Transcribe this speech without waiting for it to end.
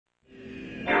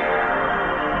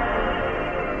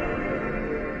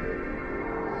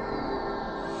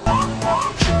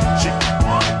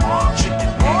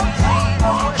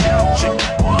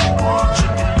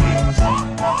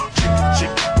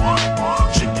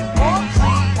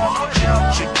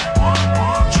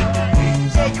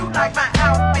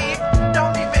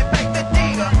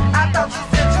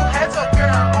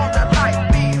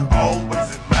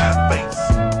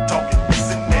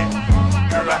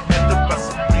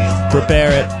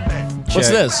Prepare it. What's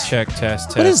Check, this? Check,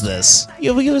 test. What is this?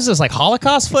 What is this, like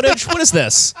Holocaust footage? What is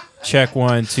this? Check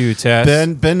 1, 2,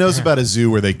 test. Ben knows about a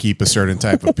zoo where they keep a certain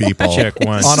type of people. Check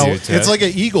 1, 2, test. It's like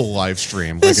an eagle live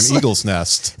stream, like an eagle's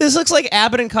nest. This looks like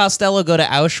Abbott and Costello go to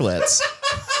Auschwitz.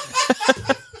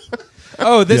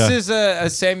 Oh, this is a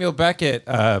Samuel Beckett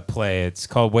play. It's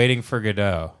called Waiting for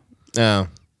Godot. Oh.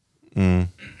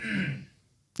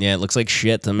 Yeah, it looks like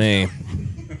shit to me.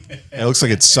 It looks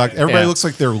like it sucked. Everybody looks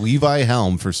like they're Levi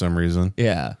Helm for some reason.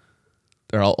 Yeah.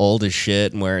 They're all old as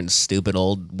shit and wearing stupid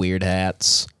old weird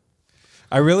hats.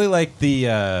 I really like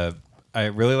Samuel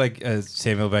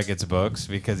Beckett's books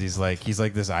because he's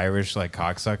like this Irish like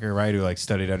cocksucker, right? Who like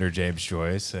studied under James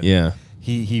Joyce. And Yeah.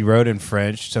 He wrote in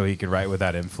French so he could write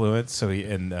without influence. So he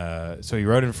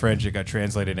wrote in French. It got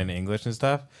translated into English and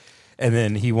stuff. And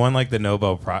then he won like the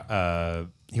Nobel.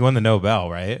 He won the Nobel,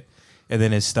 right? And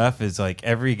then his stuff is like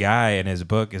every guy in his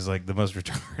book is like the most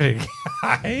retarded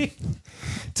guy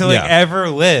to like ever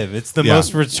live. It's the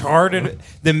most retarded.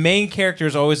 The main character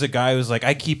is always a guy who's like,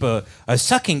 I keep a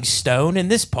sucking stone in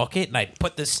this pocket and I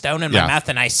put the stone in my mouth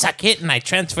and I suck it and I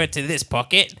transfer it to this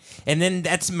pocket. And then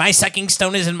that's my sucking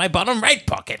stone is in my bottom right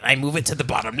pocket. I move it to the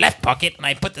bottom left pocket and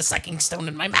I put the sucking stone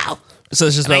in my mouth. So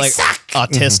it's just about like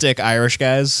autistic Irish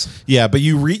guys. Yeah, but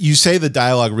you say the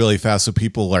dialogue really fast, so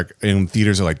people like in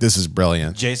theaters are like, "This is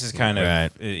brilliant." Jace is kind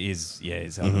of he's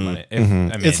on the money. I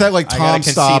mean, It's that like Tom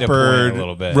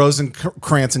Stoppard,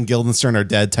 Rosencrantz and Guildenstern are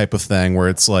dead type of thing, where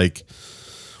it's like,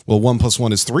 well, 1 +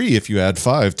 1 is 3 if you add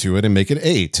 5 to it and make it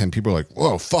 8, and people are like,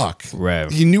 "Whoa, fuck!"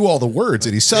 Right. He knew all the words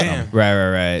and he said them.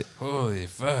 Right. Holy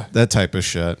fuck! That type of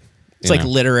shit. It's like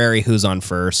literary Who's on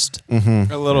First.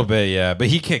 A little bit, yeah. But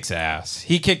he kicks ass.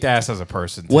 He kicked ass as a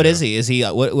person, too. What is he? Is he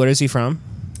what is he from?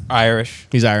 Irish.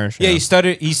 He's Irish. Yeah,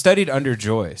 he studied under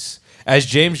Joyce. As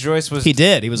James Joyce was... He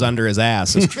did. He was under his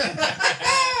ass.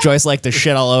 Joyce liked to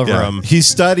shit all over him. He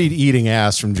studied eating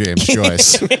ass from James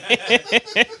Joyce.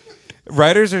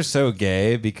 Writers are so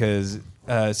gay because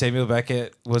Samuel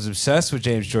Beckett was obsessed with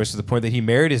James Joyce to the point that he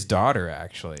married his daughter,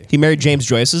 actually. He married James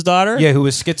Joyce's daughter? Yeah, who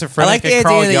was schizophrenic. I like the and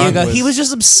Carl idea that you Jung go, he was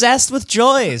just obsessed with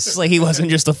Joyce. Like, he wasn't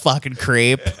just a fucking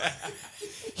creep.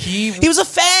 He was a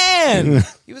fan.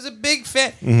 He was a big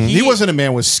fan. He wasn't a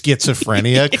man with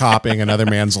schizophrenia copying another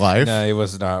man's life. No, he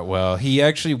was not. Well, he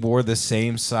actually wore the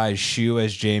same size shoe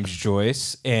as James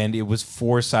Joyce, and it was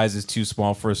 4 sizes too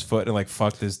small for his foot, and like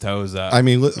fucked his toes up. I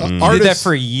mean, he did that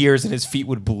for years, and his feet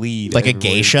would bleed. Like a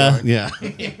geisha? Yeah.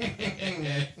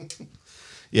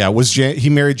 Yeah, he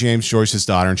married James Joyce's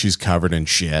daughter, and she's covered in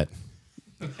shit.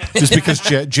 Just because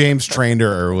James trained her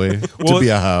early to be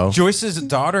a hoe. Joyce's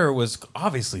daughter was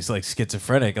obviously like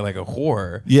schizophrenic and like a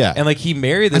whore. Yeah. And like he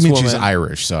married this woman. She's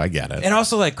Irish, so I get it. And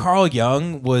also like Carl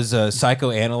Jung was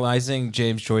psychoanalyzing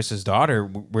James Joyce's daughter,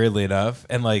 weirdly enough.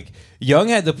 And like Jung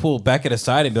had to pull Beckett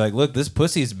aside and be like, look, this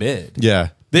pussy's mid. Yeah.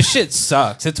 This shit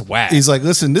sucks. It's whack. He's like,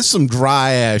 listen, this is some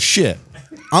dry ass shit.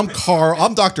 I'm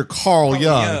Dr. Carl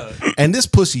Jung, and this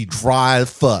pussy dry as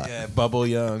fuck. Yeah, Bubble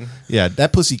Jung. Yeah,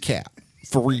 that pussy cat.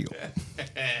 For real.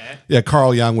 Yeah,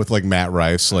 Carl Jung with like Matt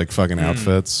Rife, like fucking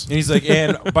outfits. And he's like,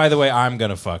 and by the way, I'm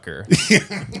gonna fuck her.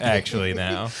 Actually,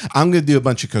 now I'm gonna do a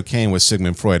bunch of cocaine with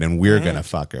Sigmund Freud, and we're gonna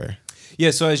fuck her.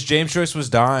 Yeah. So as James Joyce was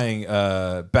dying,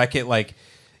 Beckett, like,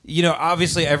 you know,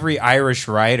 obviously every Irish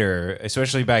writer,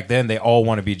 especially back then, they all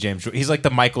want to be James Joyce. He's like the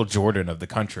Michael Jordan of the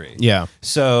country. Yeah.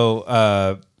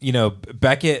 So, you know,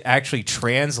 Beckett actually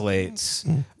translates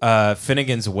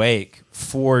Finnegan's Wake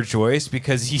for Joyce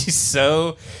because he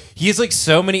has like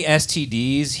so many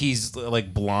STDs. He's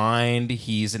like blind.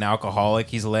 He's an alcoholic.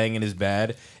 He's laying in his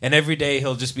bed, and every day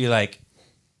he'll just be like,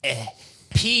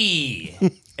 pee.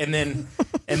 And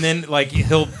then like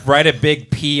he'll write a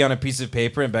big P on a piece of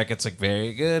paper, and Beckett's like,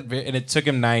 very good. And it took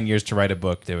him 9 years to write a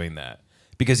book doing that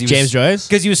because he was James Joyce?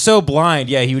 Because he was so blind.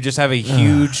 Yeah, he would just have a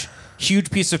huge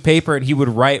piece of paper, and he would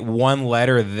write one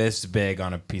letter this big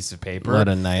on a piece of paper. What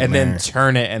a nightmare. And then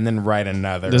turn it, and then write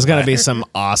another. There's got to be some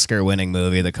Oscar-winning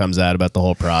movie that comes out about the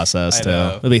whole process, I too.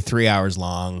 know. It'll be 3 hours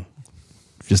long.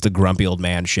 Just a grumpy old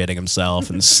man shitting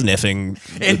himself and sniffing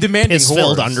and demanding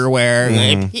piss-filled whores. underwear.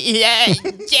 Like,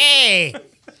 yeah.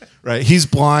 Right, he's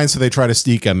blind, so they try to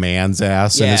sneak a man's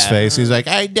ass in his face. He's like,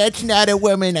 that's not a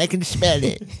woman, I can smell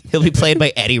it. He'll be played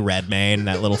by Eddie Redmayne,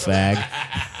 that little fag.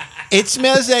 It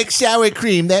smells like sour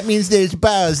cream. That means there's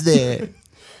bars there.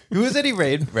 Who is Eddie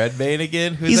Redmayne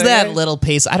again? Who's He's that guy? little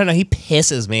piece. I don't know. He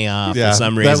pisses me off for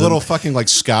some reason. That little fucking like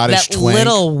Scottish that twink.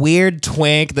 little weird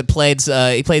twink that played.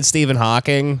 He played Stephen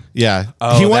Hawking. Yeah.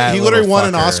 Oh, he literally won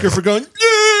an Oscar for going.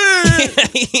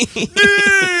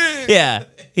 Yeah.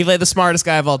 He played the smartest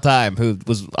guy of all time, who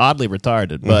was oddly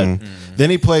retarded. But Then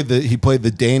he played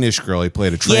the Danish girl. He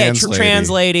played a trans lady. trans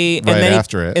lady. Right and then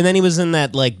after it. And then he was in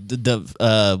that like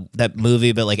that movie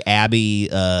about like Abby.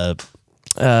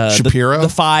 Shapiro? The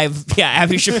Five. Yeah,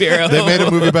 Abby Shapiro. They made a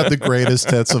movie about the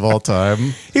greatest hits of all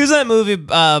time. He was in that movie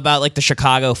about like the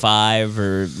Chicago Five,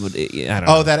 or I don't know.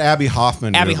 Oh, that Abby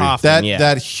Hoffman Abby movie. Hoffman,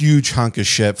 That huge hunk of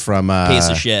shit from Piece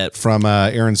of shit. from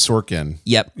Aaron Sorkin.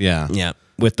 Yep. Yeah. Yep.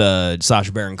 With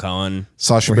Sacha Baron Cohen.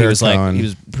 Sacha where Baron he was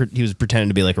Cohen. Like he was pretending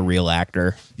to be like a real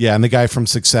actor. Yeah, and the guy from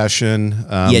Succession.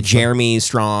 Jeremy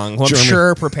Strong, who I'm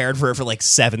sure prepared for it for like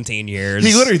 17 years.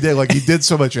 He literally did. Like, he did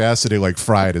so much acid, he like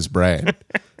fried his brain.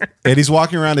 And he's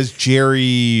walking around as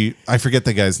Jerry. I forget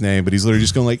the guy's name, but he's literally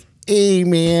just going like, "Hey,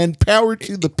 man, power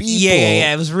to the people."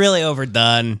 Yeah. It was really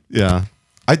overdone. Yeah.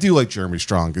 I do like Jeremy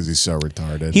Strong because he's so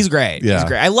retarded. He's great. Yeah. He's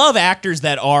great. I love actors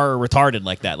that are retarded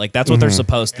like that. Like, that's what they're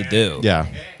supposed to do. Yeah.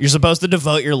 You're supposed to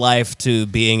devote your life to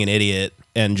being an idiot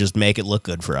and just make it look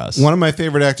good for us. One of my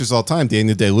favorite actors of all time,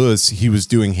 Daniel Day-Lewis, he was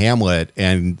doing Hamlet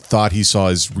and thought he saw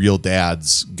his real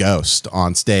dad's ghost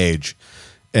on stage.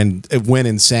 And it went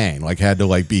insane, like had to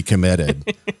like be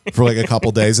committed for like a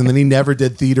couple days. And then he never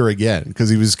did theater again because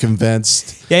he was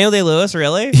convinced. Daniel Day-Lewis,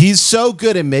 really? He's so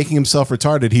good at making himself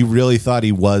retarded. He really thought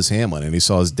he was Hamlet. And he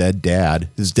saw his dead dad,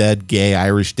 his dead gay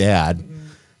Irish dad,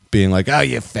 being like, "Oh,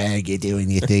 you fag, you're doing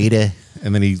your theater."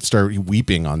 And then he started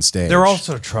weeping on stage. They're all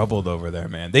so troubled over there,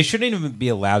 man. They shouldn't even be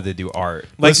allowed to do art.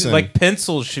 Like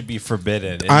pencils should be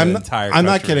forbidden in the entire country. I'm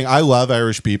not kidding. I love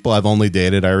Irish people. I've only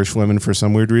dated Irish women for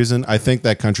some weird reason. I think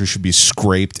that country should be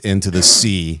scraped into the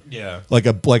sea. Yeah. Like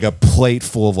a plate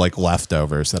full of like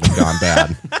leftovers that have gone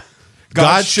bad.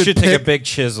 God should take a big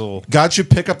chisel. God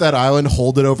should pick up that island,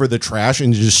 hold it over the trash,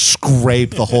 and just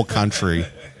scrape the whole country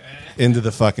into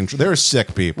the fucking. They're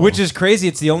sick people. Which is crazy.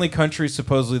 It's the only country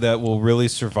supposedly that will really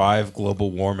survive global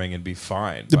warming and be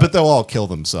fine. But they'll all kill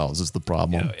themselves. Is the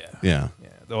problem? Yeah.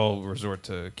 They'll all resort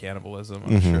to cannibalism.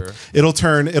 I'm sure It'll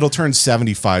turn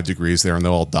 75 degrees there, and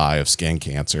they'll all die of skin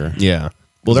cancer. Yeah.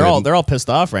 Well, they're all pissed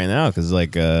off right now because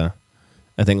like I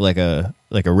think like a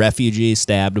refugee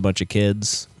stabbed a bunch of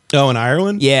kids. Oh, in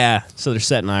Ireland? Yeah, so they're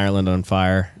setting Ireland on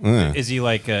fire. Is he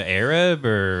like Arab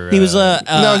or? He was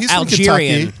no, he's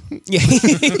Algerian. From Yeah,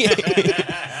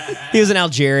 he was an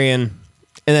Algerian, and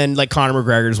then like Conor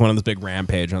McGregor's one of this big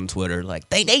rampage on Twitter, like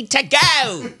they need to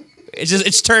go.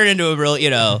 It's turned into a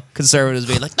real conservatives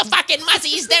being like the fucking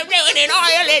mussies, they're ruining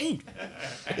Ireland.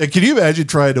 Can you imagine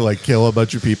trying to like kill a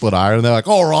bunch of people in Ireland? They're like,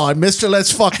 "All right, mister,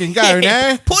 let's fucking go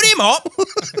now." Put him up.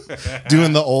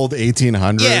 Doing the old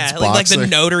 1800s Yeah, like boxing. the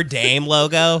Notre Dame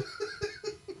logo.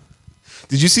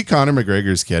 Did you see Conor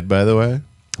McGregor's kid, by the way?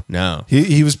 No.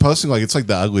 He was posting like, "It's like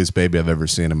the ugliest baby I've ever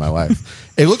seen in my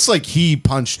life." It looks like he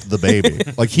punched the baby.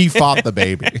 Like he fought the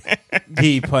baby.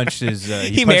 He punched his. He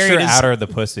punched married her his- outer of the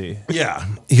pussy. Yeah.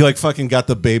 He like fucking got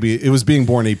the baby. It was being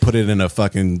born. He put it in a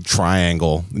fucking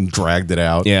triangle and dragged it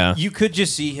out. Yeah. You could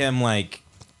just see him like,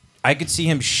 I could see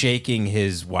him shaking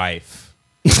his wife.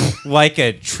 like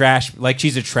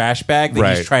she's a trash bag that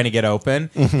Right. he's trying to get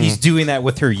open. He's doing that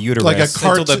with her uterus Like a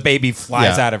until the baby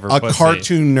flies out of her pussy.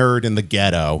 cartoon nerd in the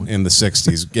ghetto in the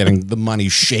 60s getting the money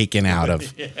shaken out of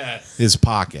his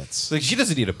pockets. Like she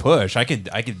doesn't need a push. I could do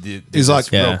He's this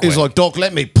like, real he's quick. like, "Doc,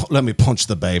 let me punch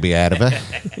the baby out of her."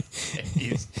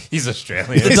 he's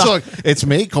Australian. He's like, "It's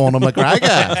me, Conor McGregor."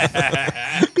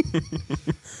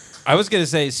 I was gonna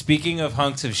say, speaking of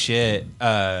hunks of shit,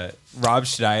 Rob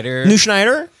Schneider. New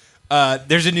Schneider?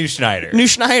 There's a new Schneider. New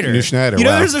Schneider. New Schneider, You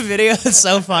know, wow. there's a video that's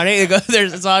so funny.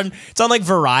 It's on like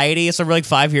Variety. It's from like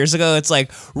 5 years ago. It's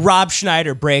like Rob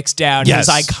Schneider breaks down Yes.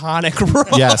 his iconic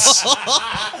role. Yes.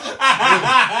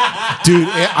 Dude,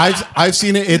 I've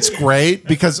seen it. It's great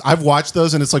because I've watched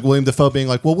those and it's like William Dafoe being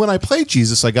like, "Well, when I played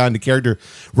Jesus, I got into character."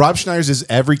 Rob Schneider's is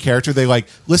every character. They like,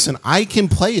 "Listen, I can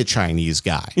play a Chinese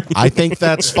guy. I think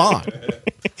that's fine."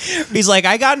 He's like,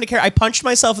 I got into character. I punched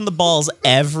myself in the balls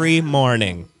every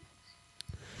morning.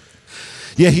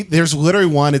 Yeah, there's literally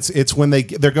one. It's when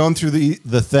they're going through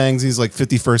the things. He's like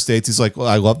 51st dates. He's like, "Well,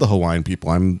 I love the Hawaiian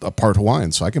people. I'm a part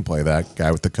Hawaiian, so I can play that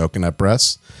guy with the coconut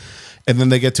breasts." And then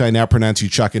they get to, "I now pronounce you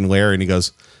Chuck and Larry," and he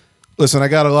goes, "Listen, I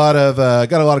got a lot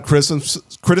of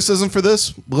criticism for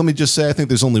this. But let me just say, I think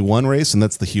there's only one race, and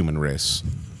that's the human race."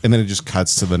 And then it just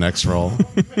cuts to the next role.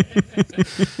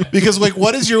 Because like,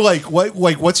 what is your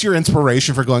what's your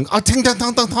inspiration for going ting tong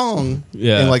tong tong tong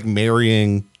and like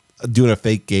doing a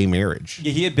fake gay marriage?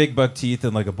 Yeah, he had big buck teeth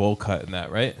and like a bowl cut in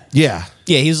that, right? Yeah.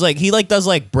 Yeah, he does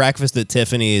like breakfast at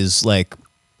Tiffany's, like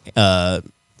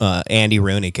Andy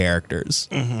Rooney characters.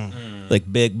 Like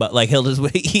big, but like he'll just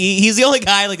he's the only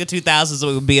guy like the 2000s that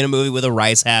would be in a movie with a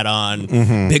rice hat on,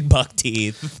 big buck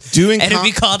teeth, and it'd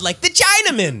be called like The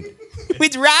Chinaman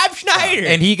with Rob Schneider.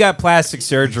 And he got plastic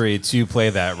surgery to play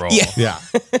that role. Yeah.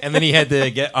 And then he had to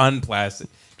get unplastic.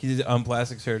 He did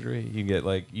unplastic surgery. You get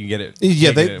it.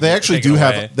 Yeah, taken they actually taken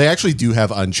do away.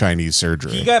 have un-Chinese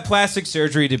surgery. He got plastic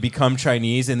surgery to become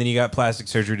Chinese, and then he got plastic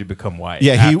surgery to become white.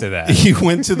 Yeah, after that. he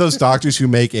went to those doctors who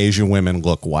make Asian women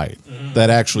look white. That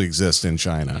actually exist in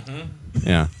China.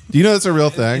 Yeah. Do you know that's a real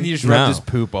thing? And he just rubbed his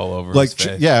poop all over like, his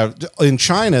face. yeah, in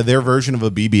China, their version of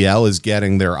a BBL is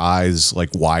getting their eyes like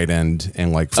widened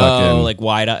and like fucking like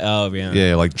wide. Oh yeah.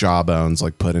 yeah, like jawbones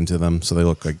like put into them so they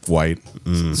look like white.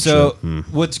 So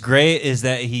what's great is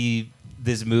that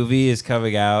this movie is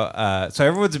coming out. So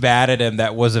everyone's mad at him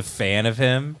that was a fan of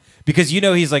him because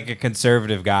he's like a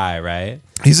conservative guy, right?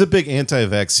 He's a big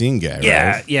anti-vaccine guy.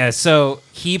 Yeah, right? yeah. So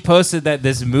he posted that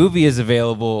this movie is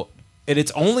available, and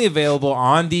it's only available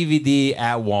on DVD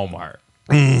at Walmart,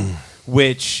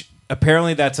 which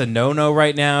apparently that's a no-no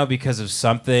right now because of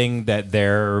something that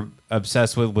they're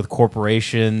obsessed with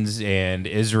corporations and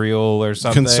Israel or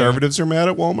something. Conservatives are mad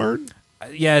at Walmart.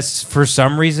 Yes, for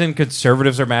some reason,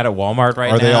 conservatives are mad at Walmart right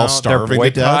now. Are they all starving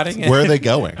They're to death? boycotting it. Where are they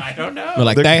going? I don't know. They're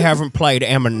like they haven't played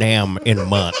Eminem in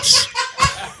months.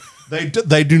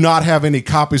 They do not have any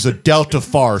copies of Delta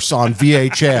Farce on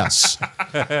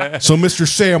VHS. So, Mr.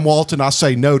 Sam Walton, I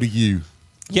say no to you.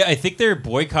 Yeah, I think they're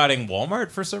boycotting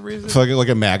Walmart for some reason. It's like a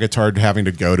magatard having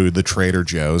to go to the Trader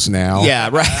Joe's now. Yeah,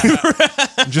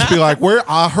 right. Just be like, where?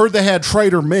 I heard they had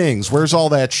Trader Ming's. Where's all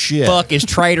that shit? Fuck is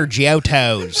Trader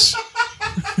Giotto's.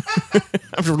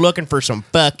 I'm just looking for some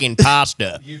fucking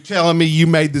pasta. You telling me you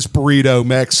made this burrito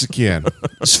Mexican?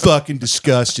 It's fucking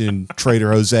disgusting,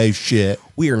 Trader Jose shit.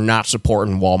 We are not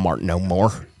supporting Walmart no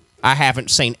more. I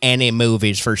haven't seen any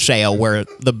movies for sale where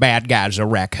the bad guy's a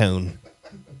raccoon.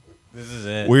 This is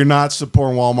it. We're not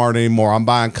supporting Walmart anymore. I'm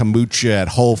buying kombucha at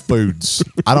Whole Foods.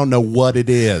 I don't know what it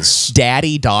is.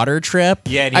 Daddy-daughter trip?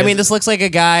 Yeah, I mean, this looks like a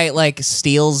guy like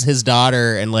steals his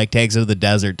daughter and like takes her to the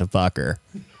desert to fuck her.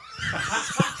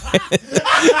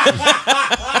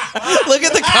 Look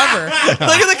at the cover.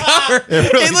 Look at the cover.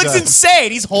 It looks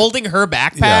insane. He's holding her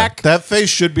backpack. Yeah, that face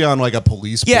should be on like a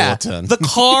police Yeah, bulletin. the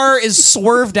car is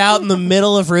swerved out in the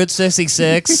middle of Route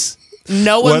 66.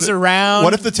 No one's around.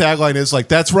 What if the tagline is like,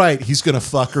 that's right, he's going to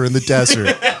fuck her in the desert?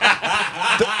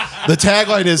 The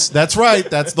tagline is, that's right,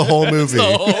 that's the whole movie.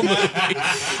 The whole movie.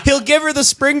 He'll give her the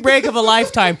spring break of a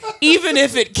lifetime, even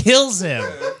if it kills him.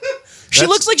 She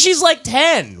looks like she's like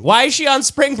 10. Why is she on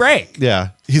spring break? Yeah.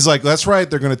 He's like, that's right,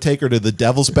 they're going to take her to the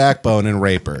Devil's Backbone and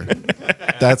rape her.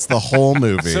 That's the whole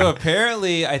movie. So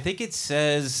apparently, I think it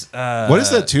says... what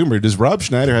is that tumor? Does Rob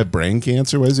Schneider have brain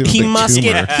cancer? What is he? He must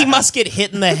get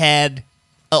hit in the head.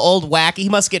 Old wacky. He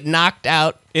must get knocked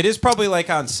out. It is probably like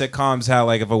on sitcoms how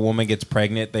like if a woman gets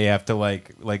pregnant, they have to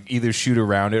like either shoot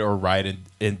around it or ride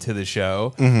into the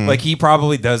show. Like he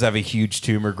probably does have a huge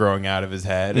tumor growing out of his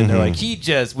head, and they're like,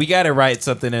 we got to write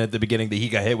something in at the beginning that he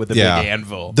got hit with a big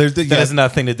anvil. That has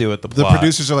nothing to do with the plot. The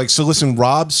producers are like, so listen,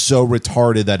 Rob's so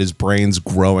retarded that his brain's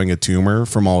growing a tumor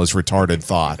from all his retarded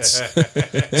thoughts.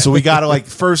 So we got to like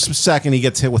second he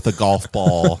gets hit with a golf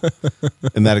ball,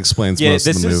 and that explains most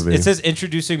of the movie. It says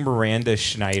introducing Miranda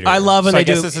Schneider. I love when they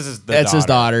do. This is That's his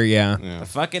daughter. Yeah.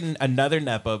 Fucking another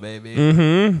nepo baby.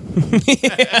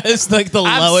 Yeah, it's like the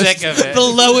I'm lowest, sick of it. the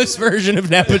lowest version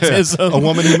of nepotism.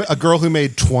 A girl who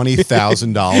made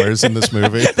 $20,000 in this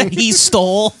movie. That he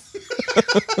stole.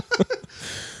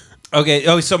 Okay.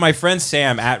 Oh, so my friend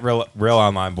Sam at Real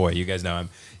Online Boy, you guys know him.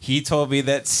 He told me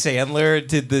that Sandler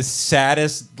did the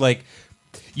saddest like.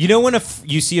 You know when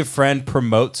you see a friend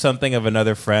promote something of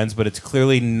another friend's, but it's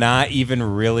clearly not even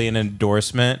really an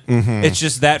endorsement. It's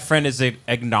just that friend is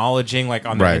acknowledging, like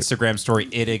on their Instagram story,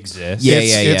 it exists.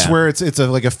 It's where it's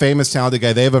like a famous talented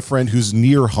guy. They have a friend who's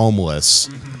near homeless,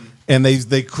 and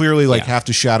they clearly like have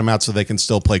to shout him out so they can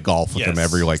still play golf with him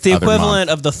every like. It's the other equivalent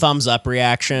month. of the thumbs up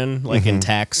reaction, like in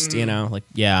text. You know, like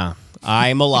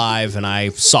I'm alive and I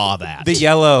saw that. The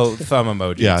yellow thumb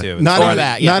emoji too. Not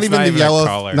even the yellow.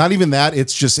 color. Not even that.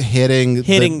 It's just hitting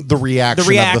the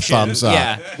reaction of the thumbs up.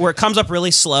 Yeah, where it comes up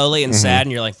really slowly and sad,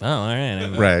 and you're like, oh, all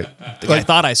right. Right. I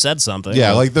thought I said something.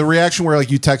 Yeah, like the reaction where like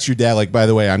you text your dad, like, by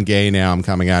the way, I'm gay now, I'm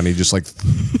coming out, and he just like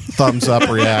thumbs up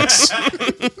reacts.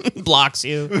 Blocks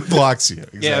you. Blocks you.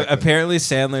 Exactly. Yeah, apparently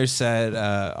Sandler said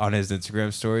on his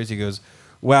Instagram stories, he goes,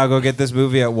 wow, go get this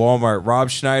movie at Walmart.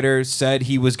 Rob Schneider said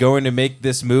he was going to make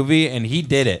this movie, and he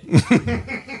did it.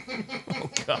 Oh,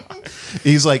 God.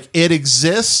 He's like, it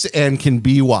exists and can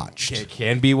be watched. It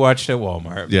can be watched at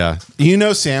Walmart. Yeah, you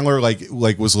know, Sandler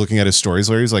like was looking at his stories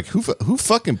later. He's like, who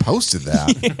fucking posted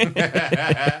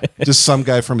that? Just some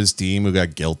guy from his team who got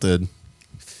guilted.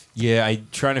 Yeah, I'm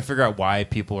trying to figure out why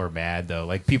people are mad though.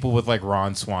 Like people with like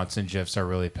Ron Swanson gifs are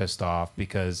really pissed off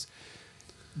because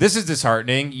this is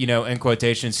disheartening, you know, in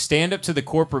quotations. Stand up to the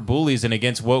corporate bullies and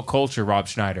against woke culture, Rob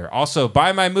Schneider. Also,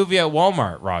 buy my movie at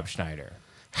Walmart, Rob Schneider.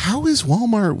 How is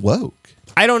Walmart woke?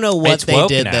 I don't know what It's they woke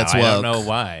did now. that's I woke. don't know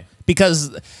why.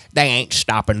 Because they ain't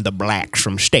stopping the blacks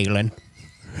from stealing.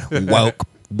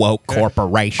 Woke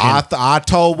corporation. I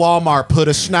told Walmart, put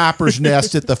a sniper's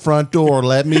nest at the front door.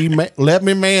 Let me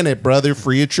man it, brother,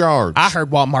 free of charge. I heard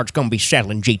Walmart's going to be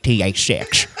selling GTA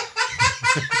 6.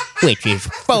 Which is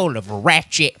full of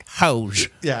ratchet hoes.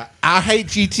 Yeah, I hate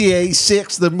GTA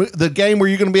 6, the game where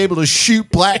you're going to be able to shoot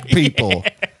black people.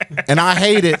 And I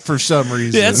hate it for some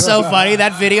reason. That's so funny.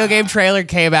 That video game trailer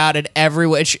came out and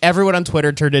everyone on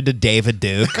Twitter turned into David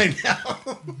Duke. I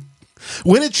know.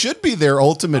 When it should be their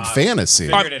ultimate fantasy.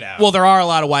 Figured it out. Well, there are a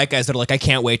lot of white guys that are like, I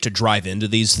can't wait to drive into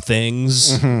these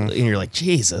things. And you're like,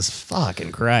 Jesus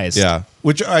fucking Christ. Yeah.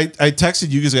 Which I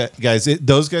texted you guys.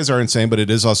 Those guys are insane, but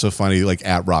it is also funny. Like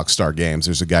at Rockstar Games,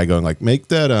 there's a guy going like, make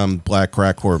that black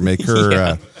crack whore, make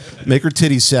her make her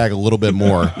titties sag a little bit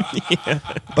more.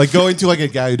 Like going to like a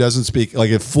guy who doesn't speak,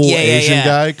 like a full Asian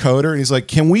guy coder, and he's like,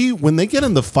 can we, when they get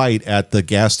in the fight at the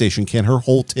gas station, can her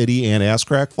whole titty and ass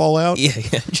crack fall out? Yeah.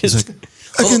 Just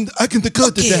Like, I can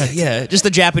decode that. Yeah, just the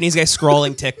Japanese guy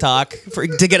scrolling TikTok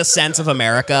to get a sense of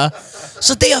America.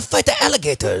 So they are fighting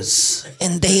alligators,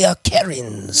 and they are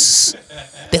Karens.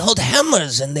 They hold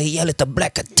hammers, and they yell at the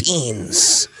black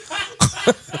teens.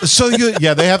 So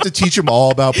they have to teach him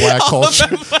all about black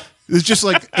culture. It's just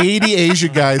like 80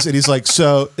 Asian guys, and he's like,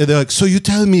 so you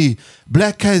tell me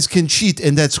black guys can cheat,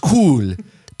 and that's cool.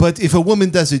 But if a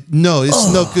woman does it, no,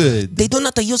 it's no good. They do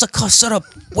not use a cough syrup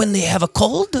when they have a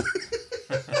cold.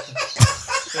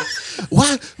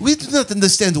 Why? We do not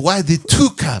understand why the 2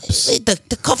 cups.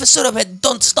 The cough syrup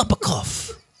don't stop a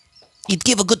cough. You'd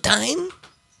give a good time.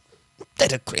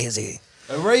 That are crazy.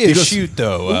 Ray shoot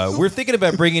though. We're thinking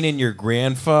about bringing in your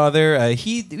grandfather.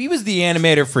 He was the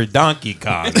animator for Donkey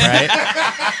Kong, right?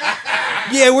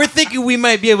 Yeah, we're thinking we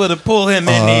might be able to pull him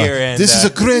in here. And this is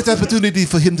a great opportunity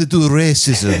for him to do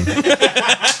racism,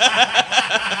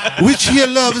 which he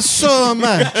loves so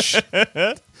much.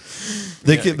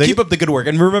 They keep up the good work,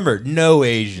 and remember, no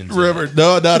Asians. Remember,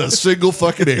 no, not a single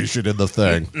fucking Asian in the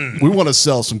thing. We want to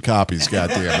sell some copies,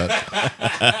 goddammit.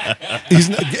 He's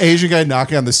an Asian guy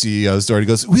knocking on the CEO's door. He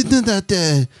goes, "We do not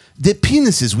the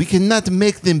penises. We cannot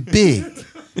make them big.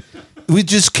 We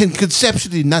just can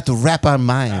conceptually not wrap our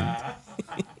mind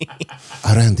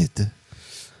around it."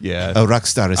 Yeah, a rock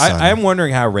star. I'm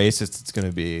wondering how racist it's going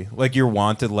to be. Like your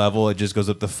wanted level, it just goes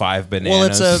up to 5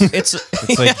 bananas. Well, it's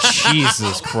like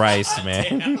Jesus Christ,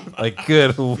 man. Like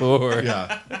good Lord.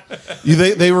 Yeah.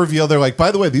 They reveal, they're like,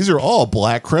 by the way, these are all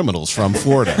black criminals from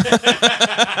Florida.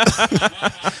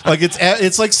 Like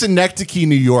it's like Synecdoche,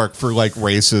 New York for like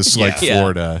racist like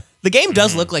Florida. The game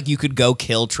does look like you could go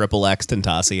kill Triple X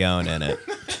Tentacion in it.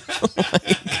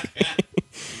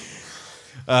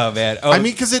 Oh man! I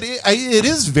mean, because it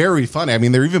is very funny. I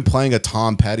mean, they're even playing a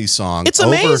Tom Petty song. It's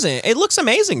amazing. It looks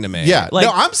amazing to me. Yeah, like,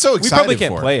 no, I'm so excited. We probably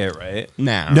can't play it, right?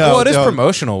 No. Well, it is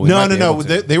promotional. No.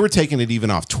 They were taking it even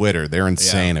off Twitter. They're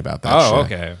insane about that. Oh,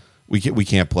 shit. okay. We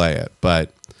can't play it,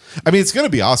 but I mean, it's going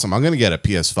to be awesome. I'm going to get a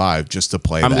PS5 just to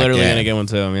play. I'm that literally game. going to get one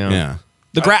too. Yeah.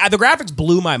 The graphics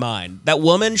blew my mind. That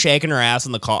woman shaking her ass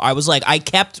in the car. I was like, I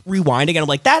kept rewinding, and I'm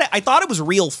like, that. I thought it was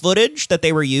real footage that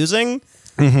they were using.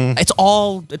 Mm-hmm. It's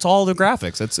all the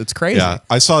graphics. It's crazy. Yeah,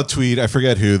 I saw a tweet. I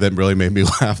forget who that really made me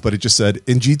laugh, but it just said,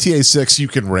 "In GTA 6, you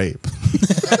can rape."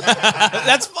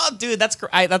 That's fun, dude.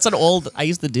 That's an old. I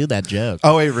used to do that joke.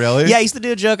 Oh wait, really? Yeah, I used to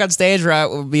do a joke on stage where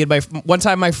one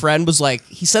time my friend was like,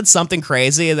 he said something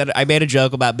crazy, and then I made a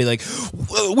joke about being like,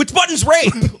 "Which button's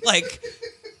rape?" Like.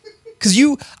 Because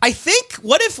I think,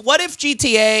 what if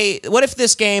GTA, what if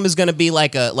this game is going to be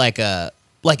like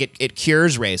it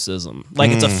cures racism, like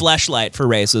it's a fleshlight for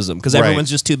racism, because everyone's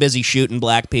just too busy shooting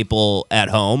black people at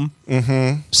home.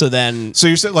 Mm-hmm. So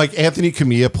you're saying like Anthony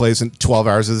Camilla plays in 12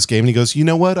 hours of this game, and he goes, "You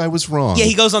know what? I was wrong." Yeah,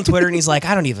 he goes on Twitter and he's like,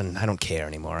 I don't care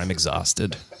anymore. I'm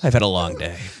exhausted. I've had a long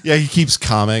day. Yeah, he keeps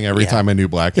commenting every time a new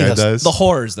black guy does. The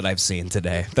horrors that I've seen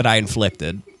today, that I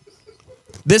inflicted.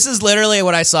 This is literally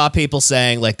what I saw people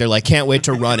saying. Like, they're like, can't wait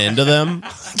to run into them.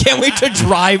 Can't wait to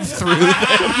drive through them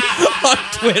on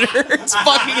Twitter. It's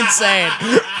fucking insane.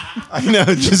 I know,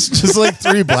 just like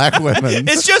 3 black women.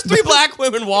 It's just 3 black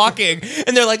women walking,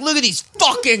 and they're like, look at these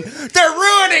fucking, they're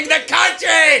ruining the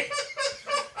country!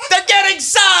 They're getting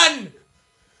sun!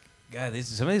 God,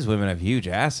 some of these women have huge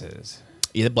asses.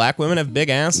 Yeah, black women have big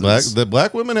asses. The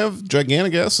black women have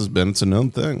gigantic asses, Ben. It's a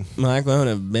known thing. Black women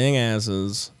have big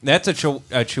asses. That's a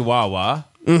Chihuahua.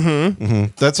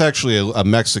 That's actually a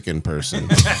Mexican person.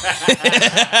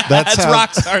 That's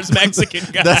Rockstar's Mexican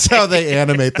guy. That's how they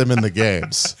animate them in the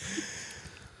games.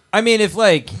 I mean, if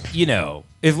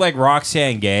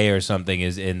Roxanne Gay or something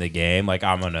is in the game, like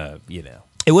I'm gonna,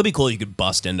 It would be cool if you could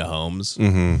bust into homes.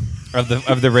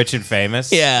 of the rich and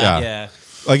famous. Yeah.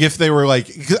 Like if they were like,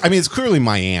 I mean, it's clearly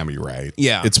Miami, right?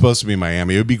 Yeah. It's supposed to be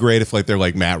Miami. It would be great if like they're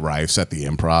like Matt Rife at the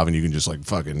Improv and you can just like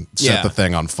fucking set the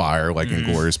thing on fire like in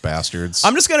Glorious Bastards.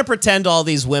 I'm just going to pretend all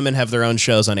these women have their own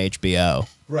shows on HBO.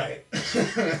 Right.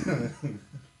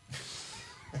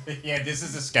 Yeah, this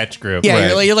is a sketch group.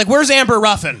 Yeah, Right. you're like, where's Amber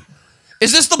Ruffin?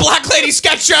 Is this the Black Lady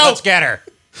sketch show? Let's get her.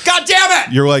 God damn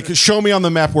it! You're like, show me on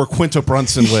the map where Quinta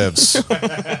Brunson lives.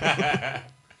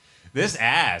 This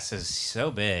ass is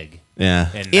so big. Yeah.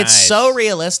 And It's nice. so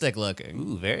realistic looking.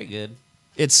 Ooh, very good.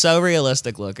 It's so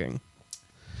realistic looking.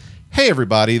 Hey,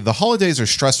 everybody. The holidays are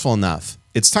stressful enough.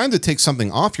 It's time to take something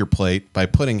off your plate by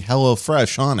putting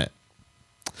HelloFresh on it.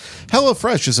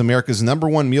 HelloFresh is America's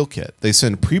 #1 meal kit. They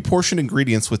send pre-portioned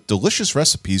ingredients with delicious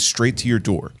recipes straight to your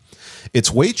door.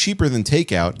 It's way cheaper than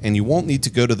takeout, and you won't need to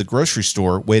go to the grocery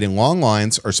store, wait in long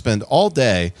lines, or spend all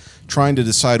day trying to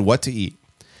decide what to eat.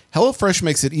 HelloFresh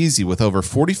makes it easy with over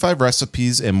 45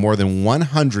 recipes and more than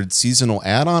 100 seasonal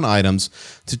add-on items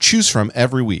to choose from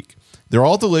every week. They're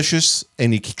all delicious,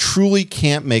 and you truly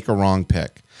can't make a wrong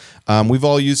pick. We've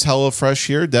all used HelloFresh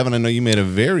here. Devan, I know you made a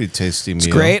very tasty meal. It's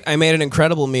great. I made an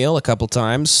incredible meal a couple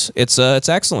times. It's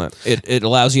excellent. It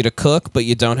allows you to cook, but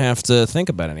you don't have to think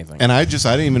about anything. And I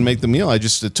didn't even make the meal. I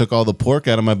just took all the pork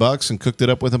out of my box and cooked it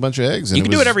up with a bunch of eggs. And You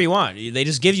can do whatever you want. They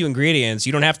just give you ingredients.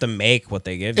 You don't have to make what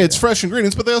they give you. It's fresh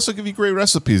ingredients, but they also give you great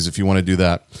recipes if you want to do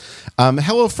that.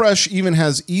 HelloFresh even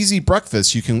has easy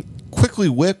breakfast you can quickly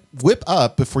whip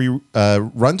up before you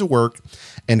run to work,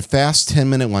 and fast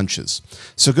 10-minute lunches.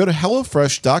 So go to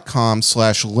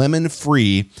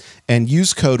HelloFresh.com/lemonfree and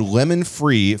use code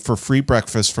LEMONFREE for free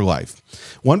breakfast for life.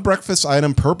 One breakfast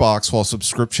item per box while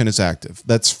subscription is active.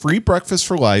 That's free breakfast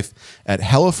for life at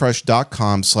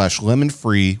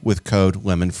HelloFresh.com/lemonfree with code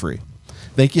LEMONFREE.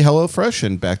 Thank you, HelloFresh,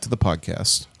 and back to the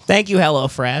podcast. Thank you,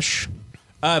 HelloFresh.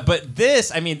 But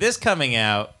this coming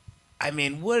out,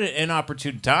 what an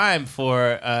inopportune time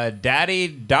for a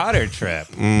daddy-daughter trip.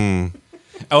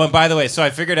 Oh, and by the way, so I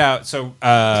figured out,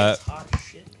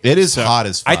 It is hot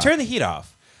as fuck. I turned the heat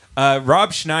off.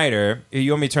 Rob Schneider,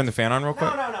 you want me to turn the fan on real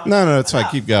quick? No, it's fine.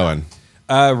 Keep going.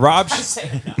 Rob, enough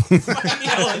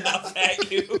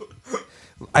at you.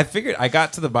 I figured I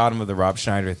got to the bottom of the Rob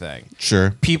Schneider thing.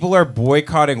 Sure. People are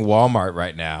boycotting Walmart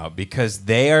right now because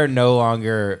they are no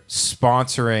longer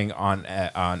sponsoring on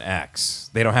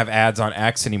X. They don't have ads on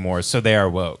X anymore, so they are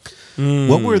woke.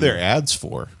 What were their ads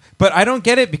for? But I don't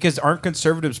get it because aren't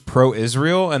conservatives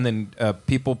pro-Israel? And then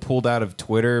people pulled out of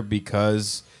Twitter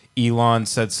because Elon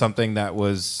said something that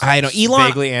was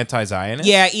vaguely anti-Zionist.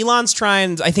 Yeah, Elon's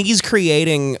trying. I think he's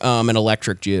creating an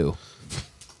electric Jew.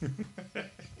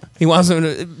 He wants him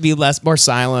to be more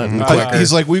silent and quicker.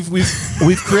 He's like, we've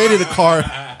created a car.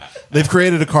 They've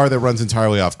created a car that runs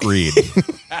entirely off greed.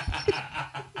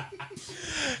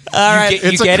 All right,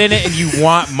 you get in it and you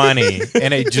want money,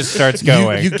 and it just starts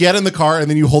going. You get in the car and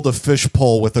then you hold a fish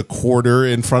pole with a quarter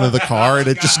in front of the car, and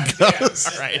it just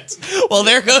goes. Right. Well,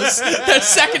 there goes the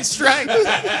second strike.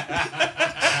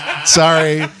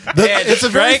 Sorry, it's a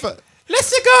very.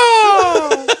 Let's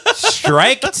go.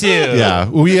 Strike 2. Yeah,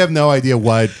 we have no idea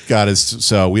what got us,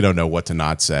 so we don't know what to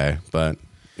not say, but.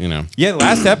 Yeah,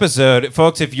 last episode,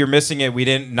 folks. If you're missing it, we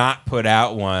didn't not put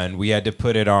out one. We had to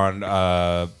put it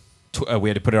on. We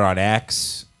had to put it on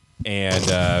X and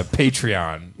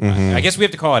Patreon. I guess we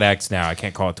have to call it X now. I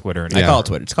can't call it Twitter anymore. I call it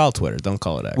Twitter. It's called Twitter. Don't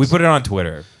call it X. We put it on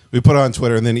Twitter. We put it on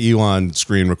Twitter, and then Elon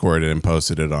screen recorded and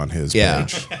posted it on his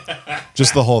page.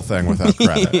 Just the whole thing without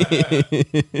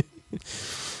credit.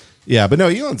 Yeah, but no,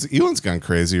 Elon's gone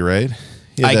crazy, right?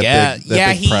 I guess.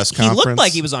 Yeah, big press he conference. looked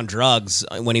like he was on drugs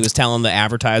when he was telling the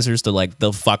advertisers to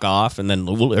they'll fuck off, and then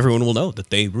everyone will know that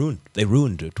they ruined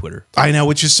Twitter. I know,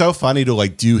 which is so funny to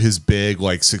do his big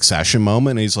Succession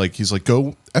moment. And he's like,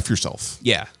 go F yourself.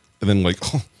 Yeah, And then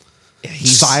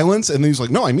silence, and then he's like,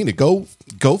 no, I mean it. Go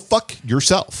fuck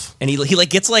yourself. and he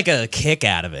gets a kick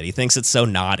out of it. He thinks it's so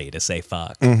naughty to say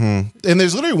fuck. And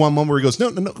there's literally one moment where he goes, no.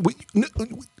 The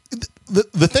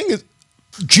thing is,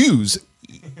 Jews.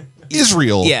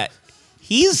 Israel. Yeah.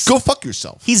 Go fuck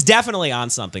yourself. He's definitely on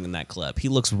something in that clip. He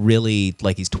looks really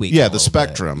like he's tweaking. Yeah, a the little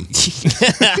spectrum.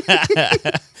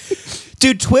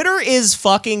 Dude, Twitter is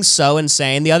fucking so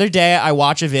insane. The other day, I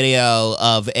watched a video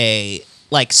of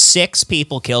like 6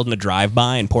 people killed in a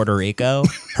drive-by in Puerto Rico.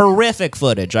 Horrific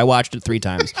footage. I watched it 3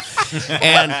 times.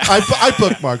 And I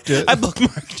bookmarked it. I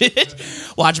bookmarked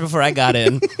it. Watched it before I got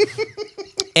in.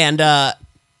 And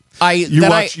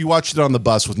you watched it on the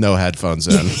bus with no headphones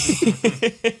in.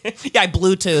 Yeah, I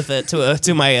Bluetooth it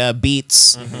to my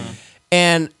Beats. Mm-hmm.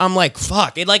 And I'm like,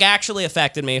 fuck. It like actually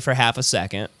affected me for half a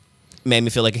second. Made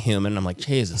me feel like a human. I'm like,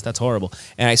 Jesus, that's horrible.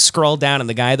 And I scroll down, and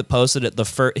the guy that posted it,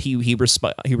 he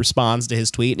responds to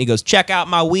his tweet, and he goes, "Check out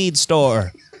my weed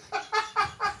store."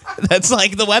 That's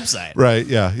like the website, right?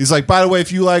 Yeah. He's like, by the way,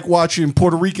 if you like watching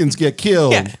Puerto Ricans get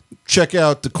killed, check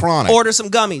out the Chronic. Order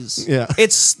some gummies. Yeah,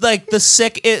 it's like the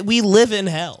sick. We live in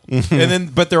hell. And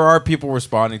then, but there are people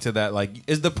responding to that, like,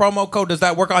 is the promo code? Does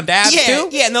that work on dabs too?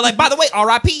 Yeah, and they're like, by the way,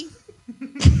 R.I.P.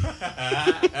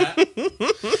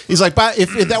 He's like,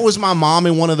 if that was my mom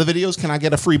in one of the videos, can I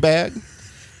get a free bag?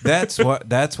 That's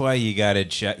why you gotta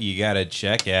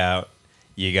check out.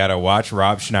 You gotta watch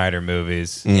Rob Schneider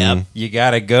movies. Yep. You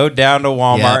gotta go down to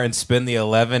Walmart and spend the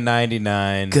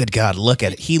 $11.99. Good God, look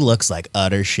at it. He looks like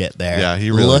utter shit there. Yeah,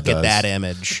 he really look does. at that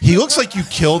image. He looks like you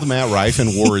killed Matt Rife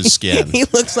and wore his skin. He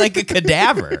looks like a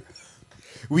cadaver.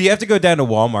 We have to go down to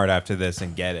Walmart after this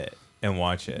and get it and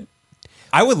watch it.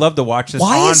 I would love to watch this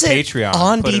Why on is it Patreon.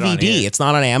 on Put it on DVD? here. It's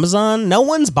not on Amazon. No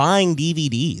one's buying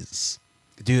DVDs.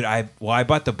 Dude, I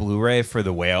bought the Blu-ray for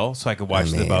The Whale so I could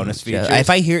watch the bonus features. If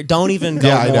I hear, don't even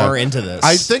go more into this.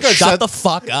 I think Shut the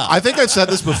fuck up. I think I've said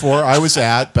this before. I was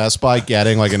at Best Buy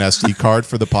getting like an SD card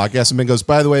for the podcast, and Ben goes,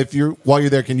 "By the way, while you're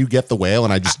there, can you get The Whale?"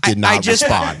 And I just did not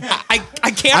respond. I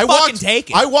can't fucking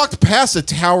take it. I walked past a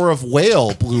Tower of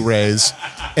Whale Blu-rays,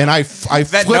 and I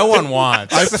that no one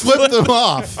wants. I flipped them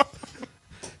off.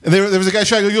 And there was a guy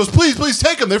shouting, he goes, please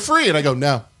take them. They're free. And I go,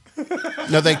 no,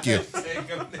 thank you.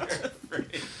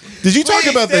 Did you talk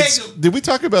about Did we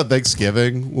talk about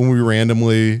Thanksgiving when we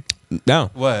randomly?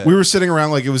 No. What? We were sitting around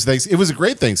like it was It was a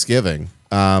great Thanksgiving.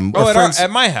 At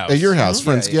my house. At your house,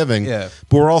 Friendsgiving. Yeah.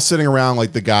 But we're all sitting around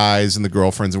like the guys and the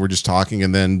girlfriends, and we're just talking.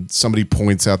 And then somebody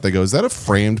points out, they go, "Is that a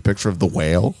framed picture of the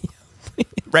whale?"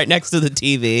 Right next to the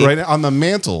TV. Right on the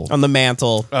mantle. On the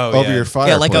mantle. Over your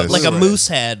fireplace. Yeah, like a moose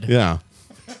head. Yeah.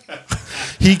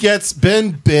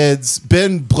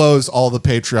 Ben blows all the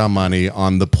Patreon money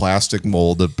on the plastic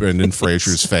mold of Brendan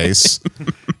Fraser's face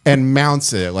and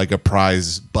mounts it like a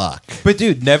prize buck. But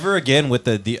dude, never again with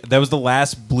that was the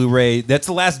last Blu-ray. That's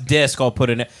the last disc I'll put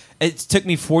in it. It took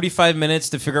me 45 minutes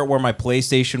to figure out where my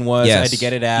PlayStation was. Yes. I had to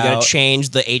get it out. You got to change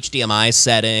the HDMI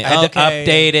setting. I had to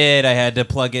update it. I had to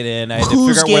plug it in. I had to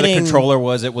figure out where the controller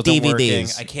was. It wasn't working.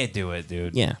 I can't do it,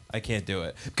 dude. Yeah. I can't do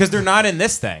it. Because they're not in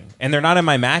this thing. And they're not in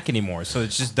my Mac anymore. So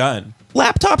it's just done.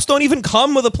 Laptops don't even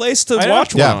come with a place to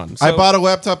watch one on. I bought a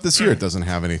laptop this year. It doesn't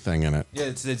have anything in it. Yeah,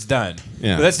 it's done.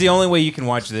 Yeah. But that's the only way you can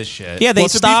watch this shit. Yeah,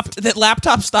 that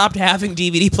laptop stopped having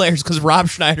DVD players because Rob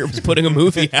Schneider was putting a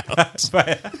movie out.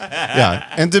 Yeah.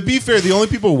 And to be fair, the only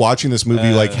people watching this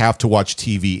movie have to watch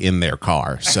TV in their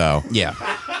car. So yeah.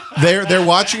 They're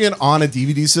watching it on a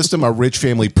DVD system a rich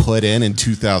family put in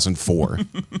 2004.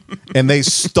 And they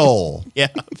stole. Yeah.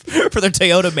 For their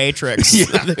Toyota Matrix.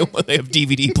 Yeah. They have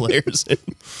DVD players.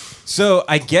 So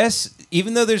I guess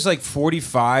even though there's like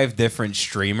 45 different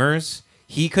streamers,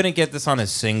 he couldn't get this on a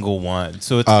single one.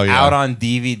 So it's out on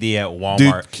DVD at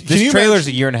Walmart. Dude, this trailer's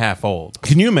a year and a half old.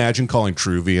 Can you imagine calling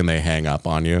Truvy and they hang up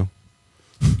on you?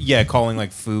 Yeah, calling like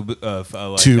Tubi.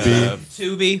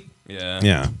 Tubi.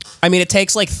 Yeah. I mean, it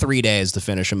takes like 3 days to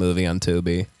finish a movie on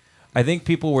Tubi. I think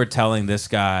people were telling this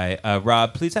guy,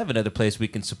 Rob, please have another place we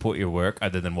can support your work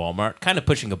other than Walmart. Kind of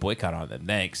pushing a boycott on them.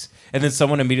 Thanks. And then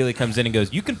someone immediately comes in and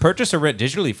goes, you can purchase or rent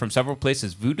digitally from several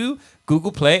places, Vudu,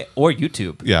 Google Play, or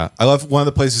YouTube. Yeah. I love one of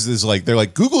the places is like, they're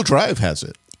like, Google Drive has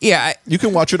it. Yeah. You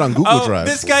can watch it on Google Drive.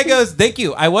 This guy goes, thank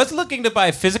you. I was looking to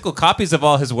buy physical copies of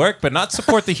all his work, but not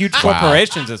support the huge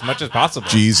corporations as much as possible.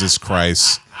 Jesus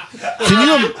Christ. Can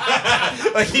you...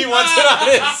 Like he wants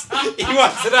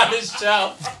it on his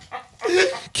shelf.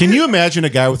 Can you imagine a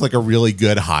guy with like a really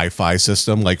good hi-fi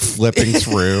system like flipping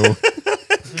through?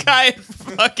 Guy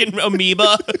fucking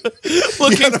amoeba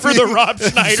looking for the Rob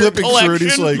Schneider flipping collection. Through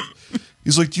and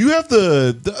he's like, do you have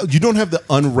you don't have the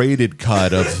unrated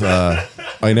cut of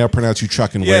I now pronounce you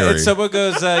Chuck and Larry. Yeah, and someone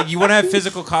goes, you want to have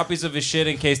physical copies of his shit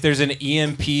in case there's an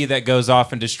EMP that goes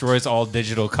off and destroys all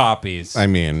digital copies. I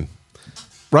mean,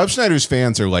 Rob Schneider's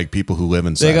fans are like people who live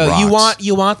inside They go, rocks.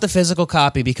 you want the physical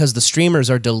copy because the streamers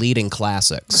are deleting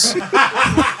classics.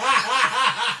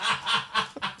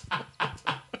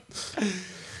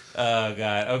 Oh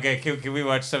God. Okay, can we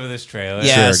watch some of this trailer?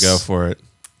 Yes. Sure, go for it.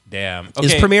 Damn.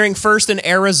 Is Okay. premiering first in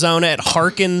Arizona at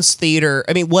Harkins Theater.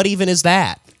 I mean, what even is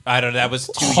that? I don't know. That was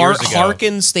 2 years ago.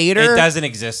 Harkins Theater? It doesn't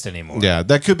exist anymore. Yeah,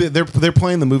 that could be. They're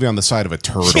playing the movie on the side of a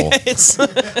turtle It's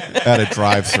at a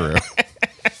drive-through.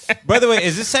 By the way,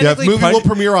 is this Yeah, the technically movie will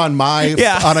premiere on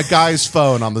Yeah. on a guy's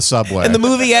phone on the subway. and the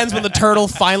movie ends when the turtle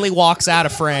finally walks out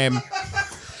of frame.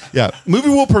 Yeah, movie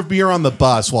will premiere on the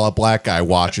bus while a black guy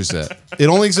watches it. It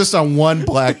only exists on one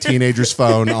black teenager's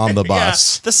phone on the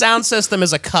bus. The sound system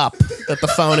is a cup that the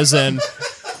phone is in.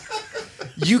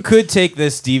 You could take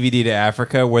this DVD to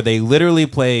Africa where they literally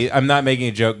play, I'm not making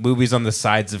a joke, movies on the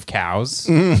sides of cows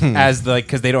as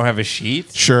because they don't have a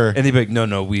sheet. Sure. And they'd be like,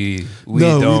 no, we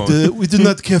don't. we do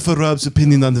not care for Rob's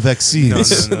opinion on the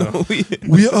vaccines. No.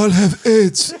 We all have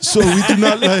AIDS, so we do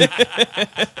not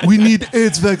we need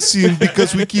AIDS vaccine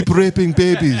because we keep raping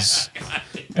babies,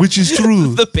 which is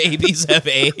true. The babies have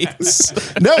AIDS.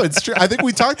 No, it's true. I think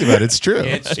we talked about it. It's true.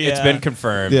 It's Yeah. been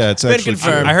confirmed. Yeah, it's been actually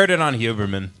confirmed. I heard it on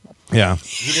Huberman. Yeah.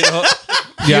 He did a whole,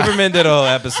 Huberman did a whole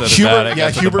episode about it.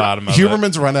 Got to the bottom of it.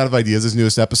 Huberman's run out of ideas. His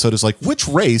newest episode is like, which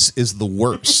race is the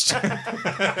worst?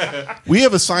 We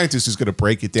have a scientist who's going to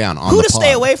break it down on Who the to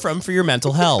stay pod. away from for your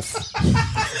mental health.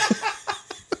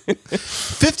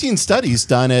 15 studies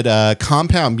done at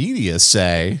Compound Media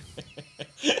say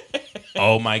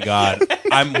Oh my God.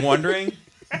 I'm wondering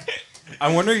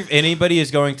if anybody is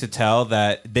going to tell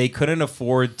that they couldn't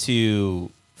afford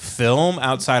to film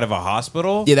outside of a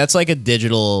hospital. Yeah, that's like a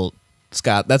digital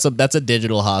That's a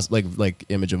digital like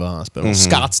image of a hospital.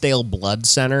 Scottsdale Blood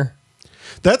Center.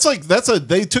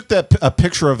 they took a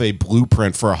picture of a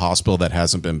blueprint for a hospital that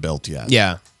hasn't been built yet.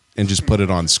 Yeah. And just put it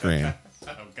on screen.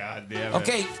 Oh God damn it.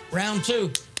 Okay, round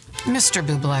 2. Mr.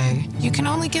 Bublé, you can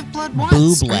only give blood once or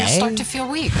you'll Bublé? start to feel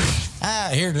weak.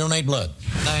 Here to donate blood.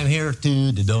 I'm here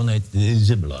to donate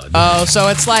the blood. Oh, so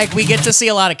it's like we get to see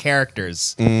a lot of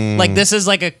characters. Like this is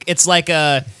like it's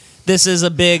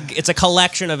a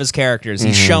collection of his characters.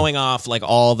 He's showing off like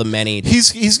all the many.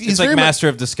 He's It's like very Master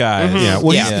of Disguise. Yeah,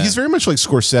 well, Yeah. He's very much like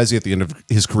Scorsese at the end of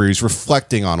his career. He's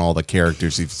reflecting on all the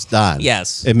characters he's done.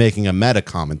 Yes. And making a meta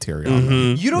commentary on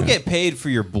them. You don't get paid for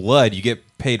your blood. You get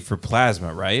paid for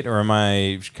plasma, right? Or am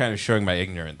I kind of showing my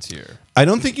ignorance here? I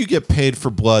don't think you get paid for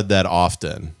blood that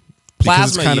often. Because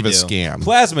Plasma it's kind you of a do. scam.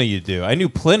 Plasma you do. I knew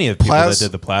plenty of people that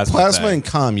did the plasma Plasma thing. and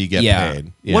cum you get yeah.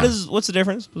 paid. Yeah. What's the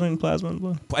difference between plasma and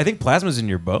blood? I think plasma's in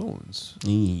your bones.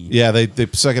 Yeah, they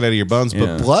suck it out of your bones. Yeah.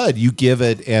 But blood, you give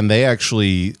it, and they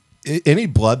actually any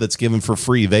blood that's given for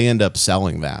free, they end up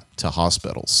selling that to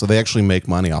hospitals. So they actually make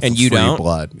money off And of you free don't?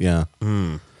 blood. Yeah.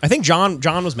 I think John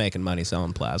was making money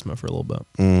selling plasma for a little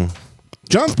bit.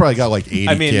 John's probably got like 80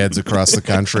 I mean- kids across the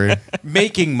country.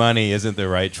 Making money isn't the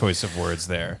right choice of words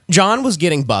there. John was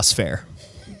getting bus fare.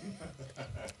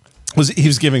 He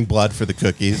was giving blood for the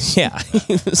cookies. Yeah.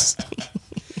 He was-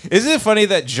 Isn't it funny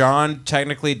that John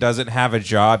technically doesn't have a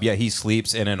job, yet he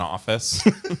sleeps in an office?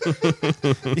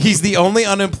 He's the only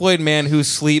unemployed man who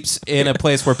sleeps in a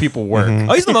place where people work.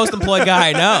 Oh, he's the most employed guy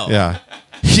I know. Yeah.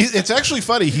 It's actually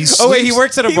funny. Oh, wait, he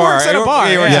works at a He bar. works at a bar,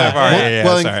 He works yeah. at a bar. Well- Yeah,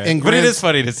 well, sorry. and But it Grant- is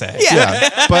funny to say.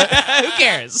 Yeah. But Who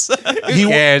cares? Who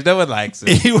cares? No one likes it.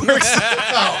 he works.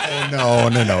 Oh,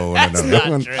 no. That's not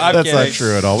true. I'm That's not kidding.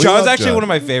 true at all. We John's love actually John. one of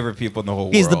my favorite people in the whole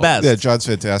world. He's the best. Yeah, John's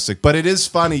fantastic. But it is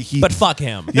funny. But fuck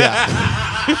him. Yeah.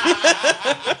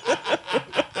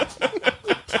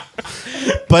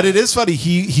 But it is funny.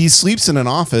 He sleeps in an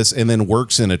office and then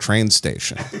works in a train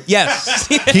station. Yes.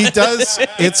 He does.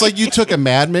 It's like you took a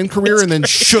Mad Men career and then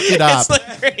shook it up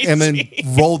like crazy. and then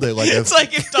rolled it like a, It's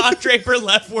like if Don Draper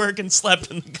left work and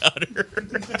slept in the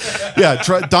gutter. yeah.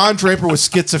 Don Draper with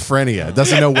schizophrenia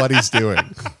doesn't know what he's doing.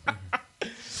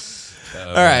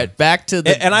 All right, back to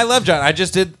the And I love John. I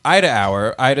just did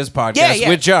Ida's podcast Yeah, yeah.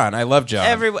 with John. I love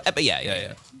John. but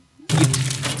yeah.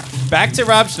 Back to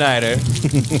Rob Schneider.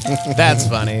 That's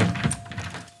funny.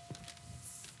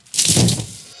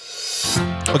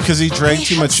 Because he drank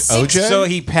too much OJ. So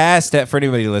he passed at, for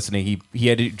anybody listening, he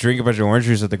had to drink a bunch of orange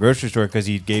juice at the grocery store because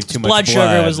he gave too much Blood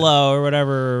sugar was low or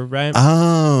whatever, right?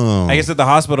 Oh. I guess at the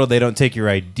hospital they don't take your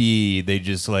ID. They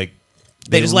just like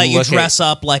they just let you look at- dress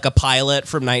up like a pilot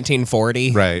from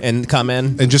 1940, Right. and come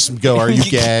in And just go, are you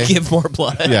gay? Give more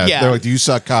blood. Yeah. They're like, do you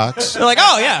suck cocks? They're like,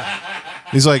 oh yeah.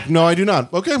 He's like, no, I do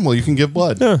not. Okay, well, you can give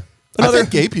blood. Yeah. I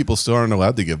think gay people still aren't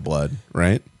allowed to give blood,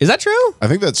 right? Is that true? I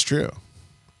think that's true.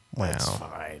 That's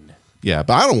fine. Yeah,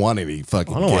 but I don't want any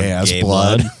fucking don't want gay ass gay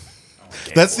blood. blood.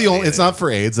 That's the only. It's not for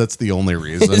AIDS. That's the only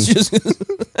reason. It's just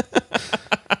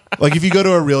Like if you go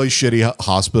to a really shitty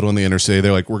hospital in the inner city,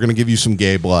 they're like, "We're going to give you some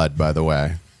gay blood, by the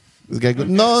way." This guy goes,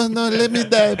 no, let me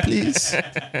die, please.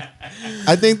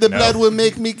 I think the blood will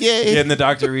make me gay. Yeah, and the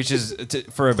doctor reaches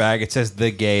for a bag. It says the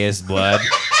gayest blood.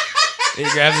 He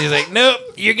grabs it. He's like, nope,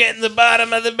 you're getting the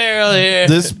bottom of the barrel here.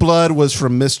 This blood was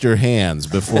from Mr. Hands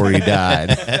before he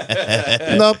died.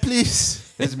 No,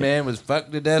 please. This man was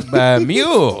fucked to death by a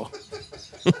mule.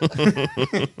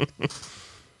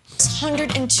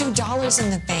 $102 in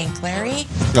the bank, Larry.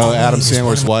 Oh, Adam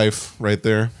Sandler's wife right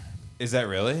there. Is that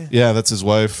really? Yeah, that's his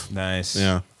wife. Nice.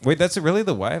 Yeah. Wait, that's really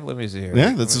the wife? Let me see here.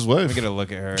 Yeah, that's his wife. Let me get a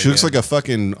look at her. She looks again. like a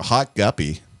fucking hot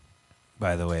guppy.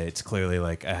 By the way, it's clearly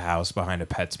like a house behind a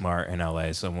PetSmart in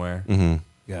LA somewhere.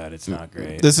 God, it's not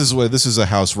great. This is a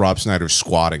house Rob Schneider's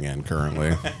squatting in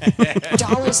currently.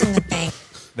 Dollars in the bank.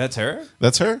 That's her?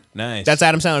 That's her? Nice. That's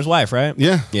Adam Sandler's wife, right?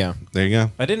 Yeah. Yeah. There you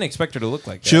go. I didn't expect her to look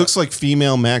like that. She looks like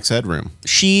female Max Headroom.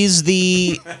 She's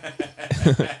the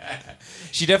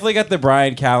She definitely got the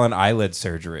Brian Callen eyelid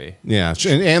surgery. Yeah,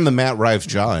 and the Matt Rives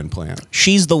jaw implant.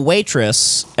 she's the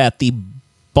waitress at the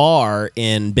bar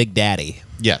in Big Daddy.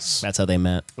 Yes. That's how they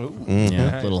met.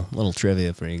 Yeah, little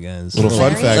trivia for you guys. Little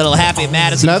fun fact. Little Happy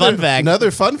Madison fun fact.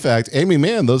 Another fun fact. Amy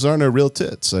Mann, those aren't her real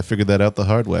tits. I figured that out the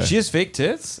hard way. She has fake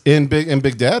tits? in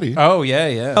Big Daddy. Oh, yeah,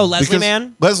 yeah. Oh, Leslie Because-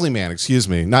 Mann? Leslie Mann, excuse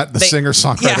me. Not the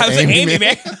singer-songwriter. Yeah, I was like, Amy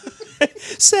Mann.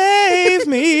 Save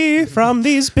me from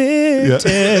these big Yeah.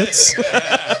 tits.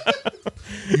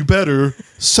 You better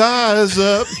size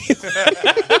up.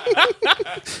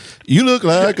 You look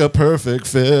like a perfect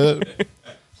fit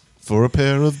for a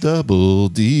pair of double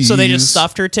D's. So they just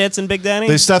stuffed her tits in Big Daddy?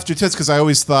 They stuffed her tits because I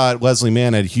always thought Leslie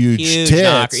Mann had huge tits.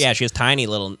 knocker. Yeah, she has tiny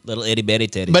little itty bitty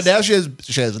titties. But now she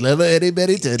has little itty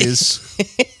bitty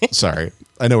titties. Sorry.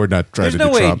 I know we're not trying There's to no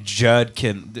do way Trump. Judd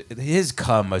can... His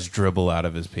cum must dribble out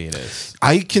of his penis.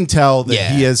 I can tell that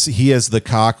Yeah. he has the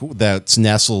cock that's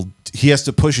nestled. He has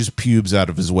to push his pubes out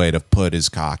of his way to put his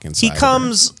cock inside.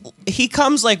 he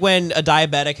comes like when a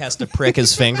diabetic has to prick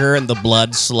his finger and the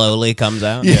blood slowly comes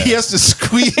out. Yeah, he has to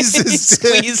squeeze He his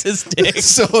squeezes his dick.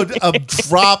 so a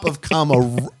drop of cum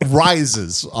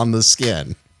rises on the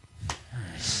skin.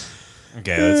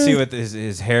 Okay, let's see what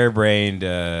his harebrained...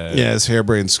 Yeah, his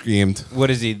hairbrain screamed. What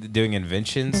is he doing?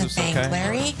 Inventions In of the some bank, kind?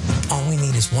 Larry. All we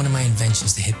need is one of my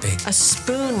inventions to hit big. A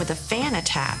spoon with a fan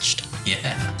attached.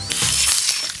 Yeah.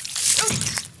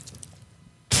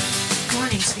 Good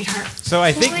morning, sweetheart. So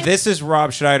I think this is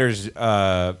Rob Schneider's...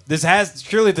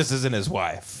 Surely this isn't his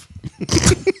wife.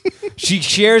 She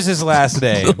shares his last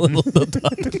name.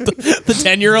 The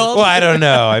 10-year-old? Well, I don't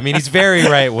know. I mean, he's very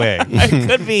right wing. It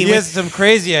could be. He has some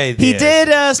crazy ideas. He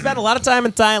did spend a lot of time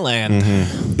in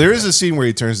Thailand. There is a scene where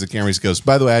he turns to the camera. He goes,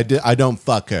 "By the way, I don't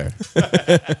fuck her."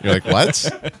 You're like, "What?"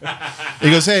 He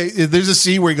goes, "Hey, there's a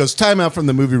scene where he goes, time out from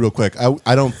the movie real quick.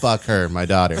 I don't fuck her, my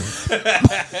daughter."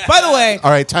 By the way,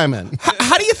 All right, time in.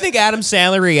 how do you think Adam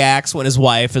Sandler reacts when his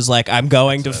wife is like, I'm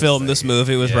going to film this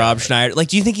movie with Rob Schneider? Like,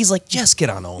 do you think he's like, just get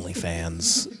on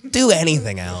OnlyFans? Do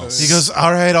anything else. He goes,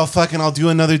 "All right, I'll do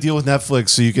another deal with Netflix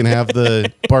so you can have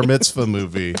the bar mitzvah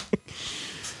movie."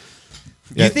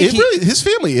 Yeah, think his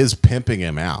family is pimping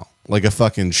him out like a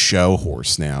fucking show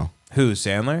horse now. Who,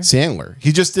 Sandler? Sandler.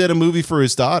 He just did a movie for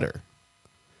his daughter.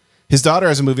 His daughter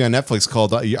has a movie on Netflix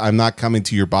called "I'm Not Coming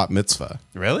to Your Bat Mitzvah."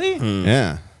 Really?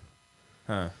 Yeah.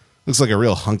 Looks like a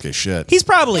real hunk of shit. He's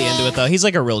probably into it though. He's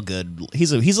like a real good. He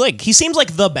seems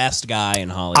like the best guy in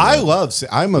Hollywood.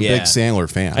 I'm a Yeah. big Sandler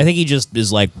fan. I think he just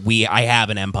is like I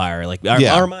have an empire. Like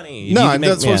our money. No, You can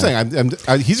that's make- what I'm yeah.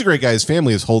 saying. He's a great guy. His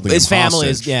family is holding His him family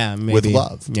hostage is maybe. with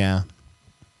love. Yeah.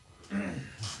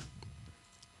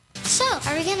 So,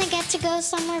 are we gonna get to go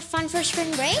somewhere fun for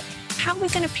spring break? How are we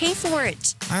going to pay for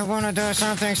it? I want to do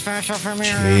something special for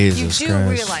me. You do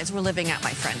realize we're living at my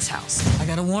friend's house. I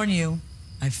gotta warn you,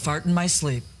 I fart in my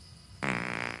sleep.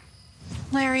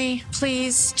 Larry,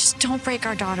 please, just don't break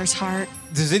our daughter's heart.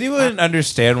 Does anyone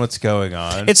understand what's going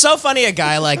on? It's so funny. A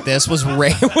guy like this was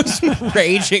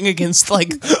raging against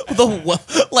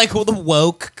the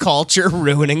woke culture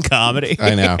ruining comedy.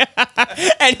 I know.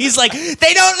 And he's like,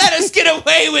 they don't let us get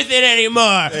away with it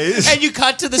anymore. And you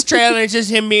cut to this trailer, and it's just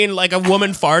him being like a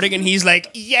woman farting, and he's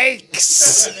like,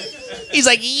 yikes. He's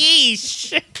like,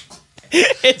 yeesh.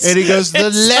 And he goes, "The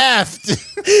left.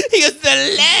 He goes,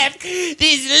 the left.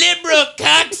 These liberal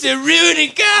cocks are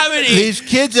ruining comedy. These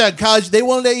kids at college, they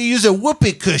won't let you use a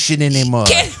whoopee cushion anymore."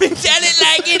 Can't even tell it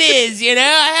like it is, you know?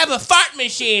 I have a fart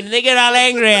machine, and they get all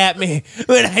angry at me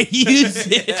when I use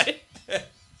it.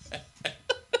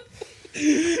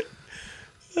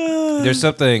 There's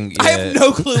something. I have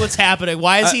no clue what's happening.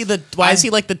 Why is he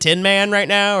like the Tin Man right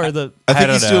now, or the? I think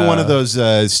don't he's know. doing one of those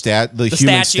human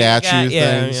statue guy,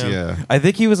 things. yeah. Yeah. I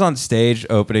think he was on stage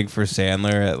opening for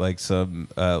Sandler at like some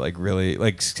really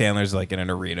Sandler's like in an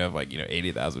arena of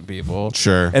 80,000 people.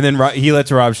 Sure. And then he lets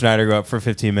Rob Schneider go up for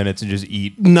 15 minutes and just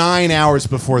eat. 9 hours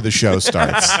before the show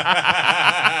starts.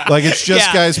 Like it's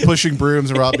just guys pushing brooms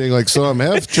and Rob being like, so I'm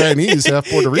half Chinese, half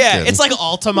Puerto Rican. Yeah, it's like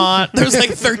Altamont. There's like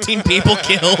 13 people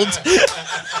killed.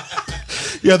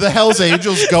 Yeah, the Hell's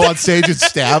Angels go on stage and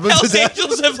stab him to Hell's death.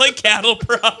 Angels have like cattle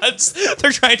prods.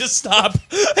 They're trying to stop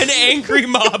an angry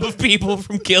mob of people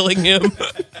from killing him.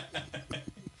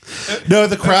 No,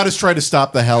 the crowd is trying to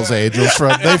stop the Hell's Angels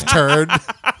from. They've turned.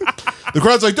 The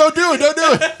crowd's like, don't do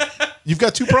it. You've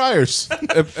got 2 priors.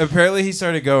 Apparently, he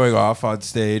started going off on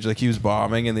stage, like he was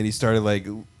bombing, and then he started like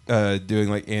doing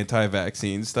like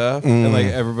anti-vaccine stuff, and like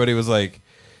everybody was like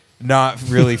not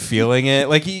really feeling it.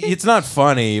 Like it's not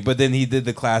funny, but then he did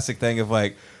the classic thing of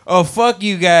like, oh fuck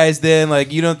you guys, then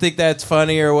like you don't think that's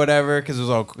funny or whatever, because it was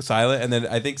all silent. And then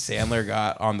I think Sandler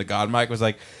got on the God mic, was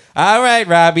like, all right,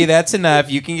 Robbie, that's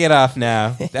enough. You can get off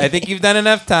now. I think you've done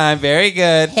enough time. Very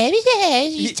good.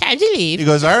 It's time to leave. He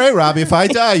goes, all right, Robbie, if I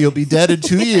die, you'll be dead in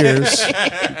 2 years.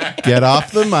 Get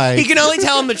off the mic. He can only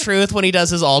tell him the truth when he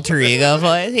does his alter ego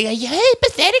voice. He goes, "You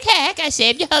pathetic hack! I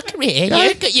saved your whole career.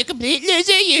 You're a complete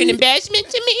loser. You're an embarrassment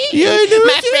to me, You're a loser.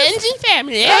 my friends and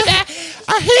family. I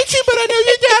hate you, but I know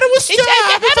your dad will stop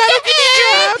if I don't get the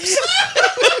jobs.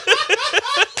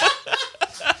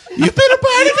 You've been a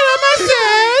party on my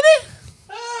side.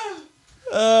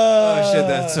 Oh shit,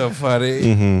 that's so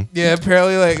funny. Yeah,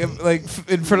 apparently, like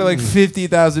in front of like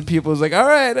 50,000 people, was like, all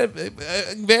right,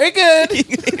 very good.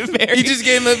 You just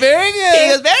gave him a very good. He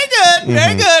goes,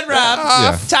 very good, Rob.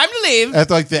 Yeah. Time to leave." At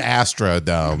like the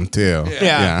Astrodome, too.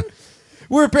 Yeah.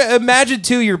 Imagine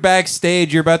too, you're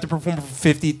backstage, you're about to perform for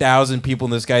 50,000 people,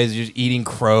 and this guy is just eating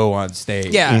crow on stage.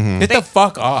 Yeah. Get the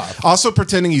fuck off. Also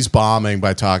pretending he's bombing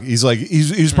by talking. He's like,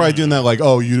 he's probably doing that like,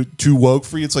 oh, you too woke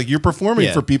for you. It's like you're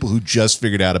performing for people who just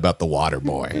figured out about the water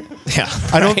boy. Yeah.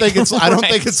 I don't think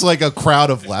it's like a crowd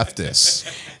of leftists.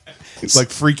 It's like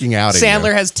freaking out.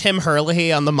 Sandler has Tim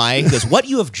Hurley on the mic. He goes, "What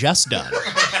you have just done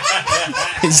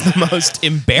is the most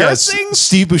embarrassing." Yes,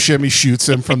 Steve Buscemi shoots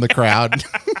him from the crowd.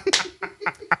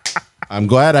 I'm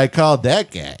glad I called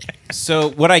that guy. So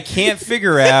what I can't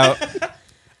figure out,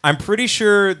 I'm pretty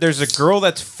sure there's a girl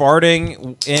that's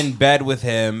farting in bed with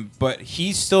him, but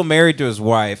he's still married to his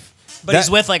wife. But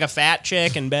he's with like a fat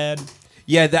chick in bed.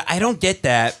 Yeah, I don't get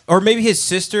that. Or maybe his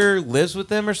sister lives with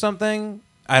him or something.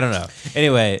 I don't know.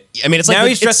 Anyway, I mean, it's like now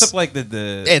he's dressed up like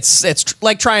the. It's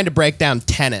like trying to break down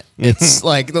Tenet. It's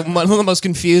like one of the most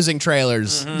confusing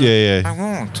trailers. Yeah. I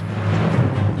won't.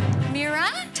 Mira,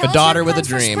 A daughter with a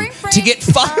dream to get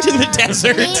fucked in the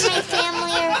desert. Me and my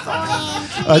family are going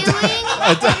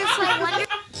canoeing.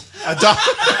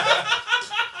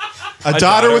 A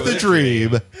daughter with a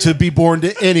dream to be born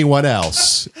to anyone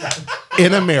else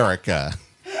in America.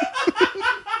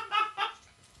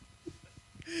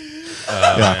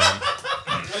 Yeah.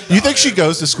 You think she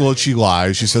goes to school and she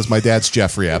lies? She says, "My dad's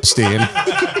Jeffrey Epstein."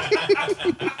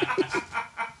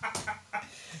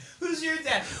 Who's your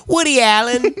dad? Woody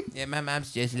Allen. Yeah, my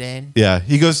mom's just Lynn. Yeah,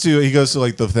 he goes to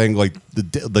like the thing like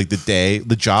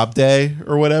the job day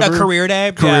or whatever. A career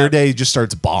day. Career day. He just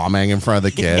starts bombing in front of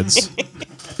the kids.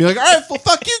 Be like, all right, well,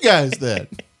 fuck you guys then.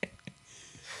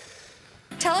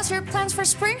 Tell us your plans for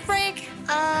spring break.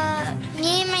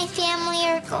 Me and my family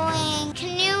are going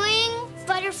canoeing,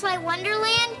 Butterfly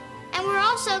Wonderland, and we're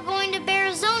also going to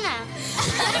Arizona.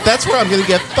 That's where I'm gonna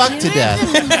get fucked to death.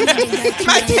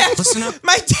 My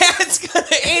dad's gonna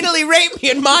anally rape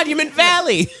me in Monument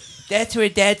Valley. That's where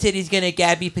Dad said he's gonna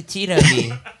Gabby Petito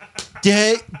me.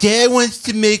 Dad wants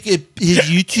to make his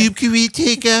YouTube career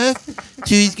take off,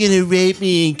 so he's gonna rape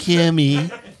me and kill me.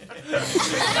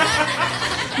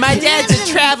 My dad's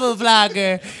a travel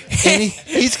vlogger. And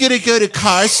he's gonna go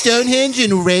to Stonehenge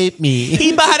and rape me.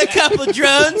 He bought a couple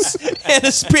drones and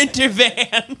a Sprinter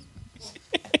van.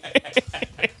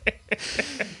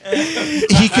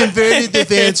 He converted the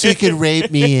van so he could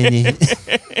rape me in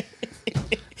it.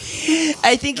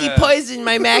 I think he poisoned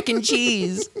my mac and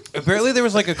cheese. Apparently, there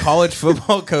was like a college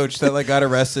football coach that like got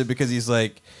arrested because he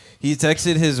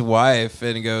texted his wife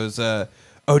and goes, "Oh,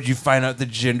 did you find out the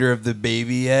gender of the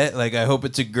baby yet? Like, I hope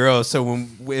it's a girl. So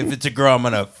if it's a girl, I'm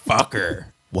gonna fuck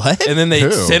her." What? And then they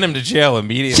Who? sent him to jail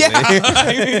immediately. Yeah.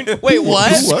 I mean, wait,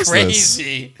 what? Who was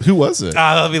Crazy. this? Who was it?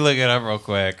 Let me look it up real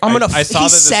quick. I'm gonna. I saw he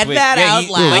that this said week. that Yeah, out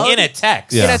loud, like in a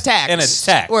text. Yeah. In a text. In a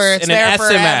text. where it's in there an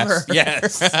forever. SMS.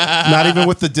 Yes. Not even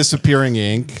with the disappearing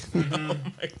ink. Oh my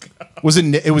god. Was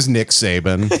it? It was Nick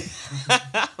Saban.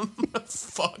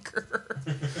 Fucker.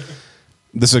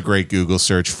 This is a great Google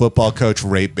search. Football coach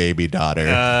rape baby daughter.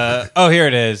 Here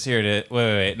it is.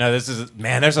 Wait. No, this is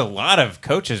there's a lot of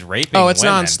coaches raping. Oh, it's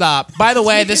women. nonstop. By the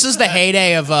way, this is the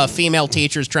heyday of female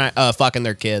teachers trying fucking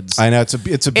their kids. I know it's a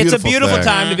beautiful thing.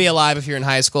 time to be alive if you're in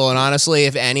high school. And honestly,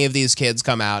 if any of these kids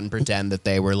come out and pretend that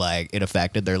they were like it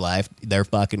affected their life, they're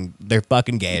fucking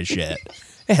gay as shit.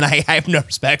 And I have no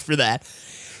respect for that.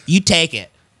 You take it.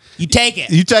 You take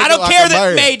it. I don't care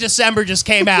that May, December just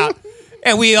came out,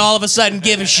 and we all of a sudden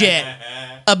give a shit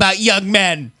about young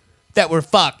men that were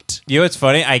fucked. You know what's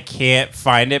funny? I can't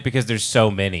find it because there's so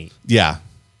many. Yeah.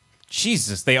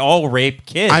 Jesus, they all rape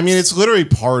kids. I mean, it's literally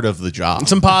part of the job.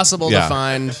 It's impossible to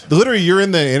find. Literally, you're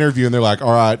in the interview, and they're like,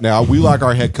 all right, now we like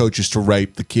our head coaches to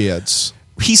rape the kids.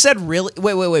 He said, really?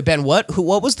 Wait, Ben, what?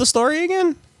 What was the story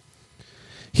again?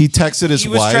 He texted his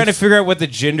wife. He was trying to figure out what the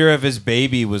gender of his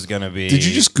baby was going to be. Did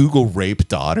you just Google rape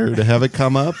daughter to have it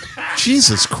come up?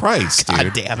 Jesus Christ, dude.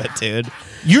 God damn it, dude.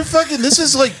 You're fucking, this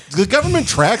is like, the government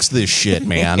tracks this shit,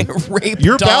 man. Rape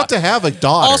You're about to have a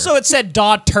daughter. Also, it said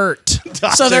daughtert.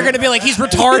 So they're going to be like, he's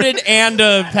retarded and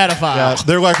a pedophile. Yeah,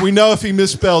 they're like, we know if he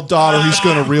misspelled daughter, he's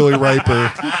going to really rape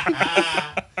her.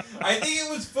 I think it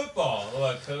was football.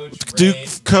 Look,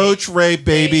 Coach rape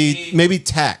baby. Maybe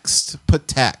text. Put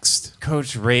text.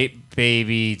 Coach rape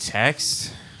baby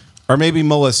text. Or maybe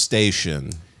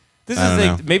molestation. This is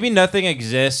like, maybe nothing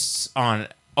exists on.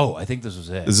 Oh, I think this was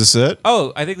it. Is this it?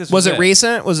 Oh, I think this was it.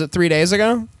 Recent? Was it 3 days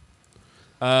ago?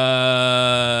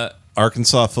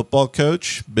 Arkansas football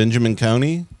coach Benjamin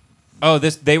Coney. Oh,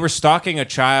 they were stalking a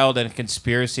child and a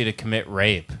conspiracy to commit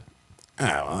rape. Oh,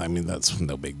 I mean, that's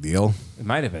no big deal. It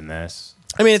might have been this.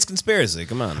 I mean, it's conspiracy.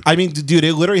 Come on. I mean, dude,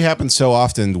 it literally happens so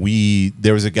often.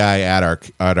 There was a guy at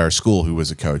our school who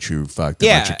was a coach who fucked a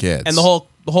bunch of kids, and the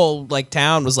whole like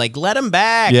town was like, let him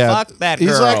back. Yeah. Fuck that girl.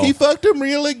 He's like, he fucked him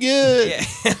really good.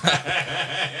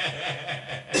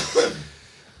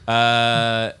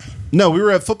 Yeah. No, we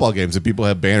were at football games and people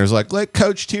had banners like, let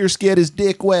Coach Tierce get his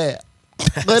dick wet.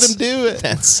 Let him do it.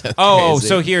 That's so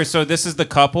crazy. So this is the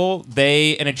couple.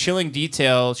 They, in a chilling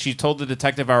detail, she told the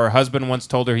detective how her husband once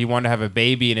told her he wanted to have a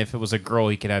baby, and if it was a girl,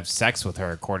 he could have sex with her,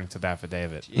 according to the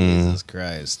affidavit. Jesus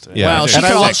Christ. Yeah.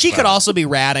 Well, she could also be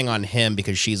ratting on him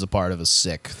because she's a part of a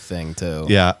sick thing, too.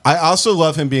 Yeah. I also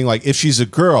love him being like, if she's a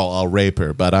girl, I'll rape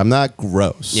her, but I'm not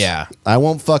gross. Yeah. I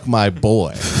won't fuck my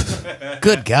boy.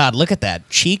 Good God, look at that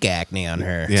cheek acne on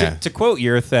her. Yeah. To quote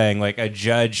your thing, like a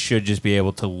judge should just be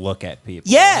able to look at people.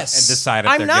 Yes. And decide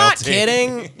if I'm they're not guilty.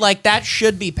 kidding. Like, that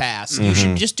should be passed. You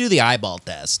should just do the eyeball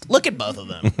test. Look at both of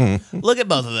them. Look at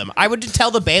both of them. I would tell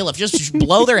the bailiff, just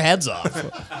blow their heads off.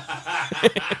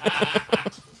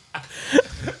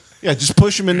 Yeah, just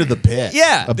push him into the pit.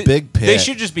 Yeah. A big pit. They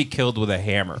should just be killed with a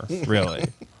hammer, really.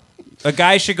 A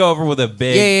guy should go over with a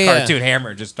big cartoon hammer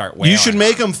and just start wailing. You should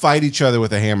make them fight each other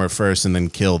with a hammer first and then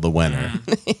kill the winner.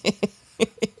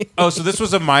 Oh, so this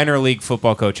was a minor league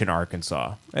football coach in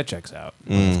Arkansas. That checks out.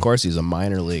 Of course, he's a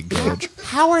minor league coach.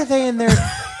 How are they in there?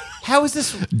 How is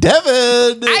this?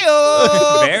 Devin!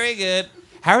 Very good.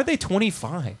 How are they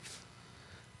 25?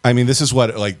 I mean, this is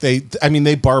what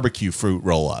they barbecue fruit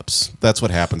roll-ups. That's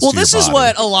what happens. Well, to this your is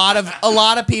body. what a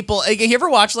lot of people. Like, you ever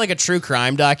watch like a true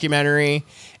crime documentary,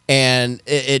 and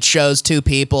it shows two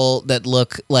people that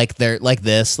look like they're like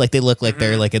this, like they look like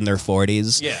they're like in their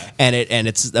 40s, and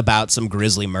it's about some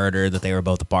grisly murder that they were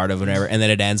both a part of, whatever, and then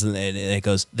it ends and it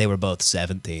goes, they were both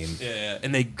 17,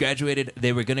 and they graduated.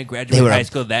 They were going to graduate high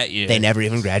school that year. They never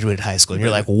even graduated high school, and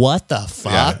you're like, what the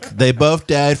fuck? Yeah. They both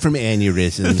died from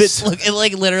aneurysms.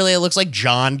 It looks like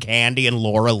John Candy and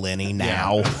Laura Linney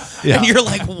now, and you're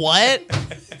like, what?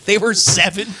 They were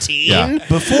 17. Yeah.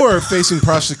 Before facing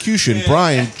prosecution,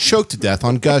 Brian choked to death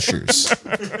on Gushers.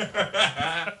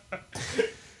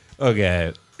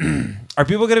 Okay. Are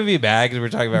people going to be mad because we're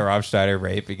talking about Rob Schneider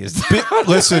rape? Because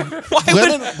listen, what,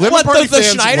 Party the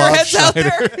fans Schneider love heads out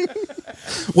Schneider. there?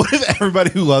 What if everybody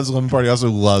who loves Lemon Party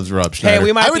also loves Rob Schneider? Hey,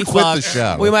 we might I would be quit fucked. the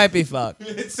show. We might be fucked.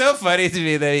 it's so funny to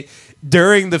me that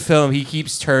during the film, he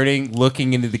keeps turning,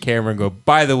 looking into the camera and go,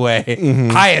 by the way,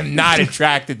 I am not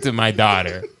attracted to my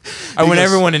daughter. I want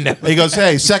everyone to know. He goes,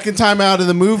 hey, second time out of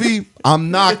the movie,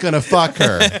 I'm not going to fuck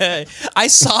her. I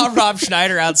saw Rob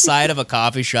Schneider outside of a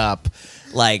coffee shop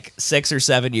like 6 or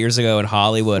 7 years ago in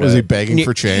Hollywood. Was he begging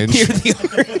for change? Near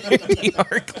the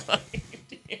arc line.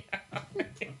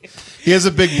 He has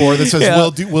a big board that says,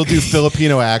 we'll do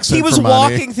Filipino accent He was for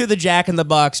money. walking through the Jack in the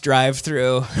Box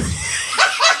drive-thru.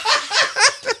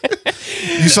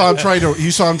 You saw him trying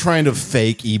to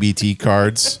fake EBT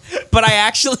cards. But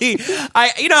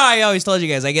I always told you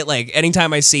guys, I get like,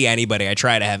 anytime I see anybody, I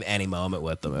try to have any moment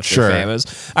with them if Sure. they're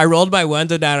famous. I rolled my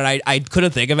window down and I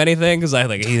couldn't think of anything because I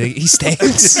like, he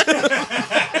stinks.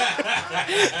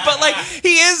 But like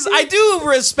I do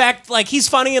respect, like, he's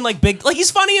funny in like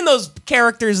he's funny in those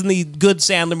characters in the good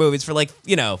Sandler movies for like,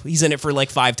 he's in it for like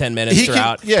 5-10 minutes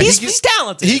throughout. He's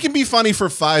talented. He can be funny for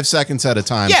 5 seconds at a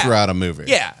time throughout a movie.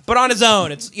 Yeah, but on his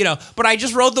own, it's, but I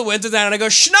just rolled the window down and I go,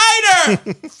 Schneider!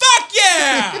 Fuck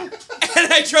yeah!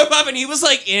 And I drove up and he was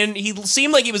like he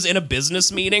seemed like he was in a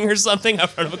business meeting or something in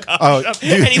front of a coffee shop.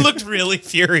 Dude. And he looked really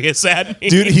furious at me.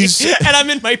 Dude, and I'm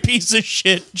in my piece of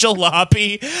shit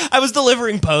jalopy. I was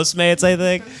delivering Postmates, I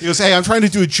think. He goes, hey, I'm trying to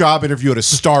do a job interview at a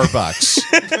Starbucks.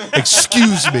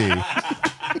 Excuse me.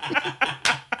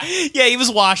 Yeah, he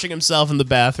was washing himself in the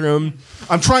bathroom.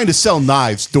 I'm trying to sell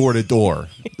knives door to door.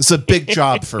 It's a big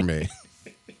job for me.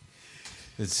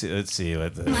 Let's see.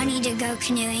 Money to go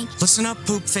canoeing. Listen up,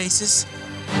 poop faces.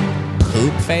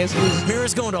 Poop faces?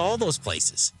 Mira's going to all those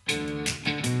places.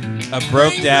 A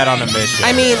broke dad on a mission.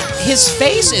 I mean, his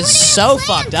face is so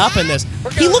fucked up in this.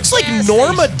 He looks like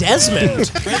Norma Desmond.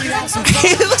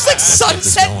 He looks like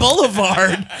Sunset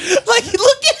Boulevard. Like,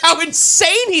 look at how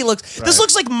insane he looks. This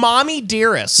looks like Mommy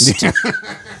Dearest.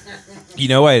 You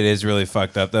know why it is really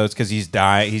fucked up though? It's because he's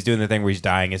doing the thing where he's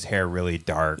dyeing his hair really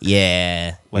dark,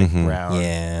 Yeah. like brown.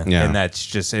 Yeah. And that's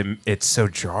just it's so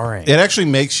jarring. It actually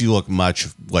makes you look much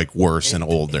like worse and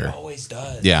older. It always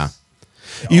does. Yeah.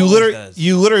 You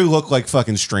literally look like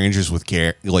fucking strangers with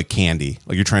like candy.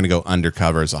 Like you're trying to go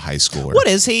undercover as a high schooler. What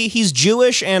is he? He's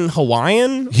Jewish and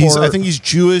Hawaiian? I think he's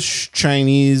Jewish,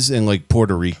 Chinese, and like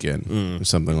Puerto Rican or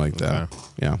something like that.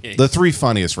 Yeah. The 3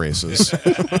 funniest races. Are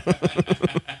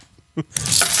we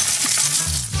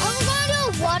going to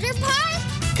a water park?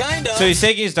 Kind of. So he's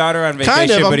taking his daughter on vacation,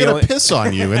 Kind of. I'm but he going only, to piss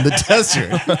on you in the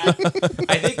desert.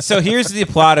 I think so. Here's the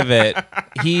plot of it.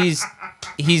 He's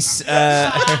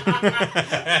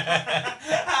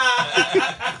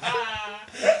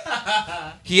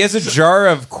he has a jar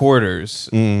of quarters,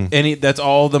 and that's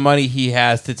all the money he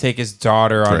has to take his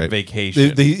daughter on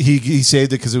vacation. He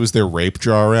saved it because it was their rape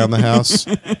jar around the house.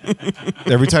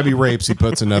 Every time he rapes, he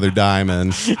puts another dime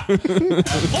in.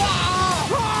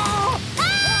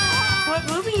 What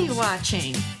movie are you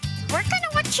watching? We're kind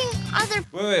of watching other.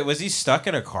 Wait, was he stuck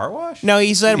in a car wash? No,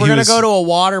 he said He we're going to was- go to a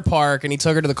water park, and he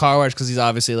took her to the car wash because he's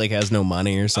obviously like has no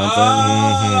money or something.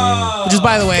 Which is,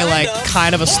 by the way, like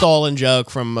kind of a stolen joke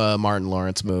from a Martin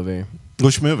Lawrence movie.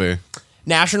 Which movie?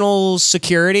 National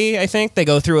Security, I think. They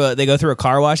go through a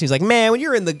car wash. He's like, man, when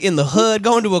you're in the hood,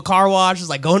 going to a car wash is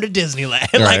like going to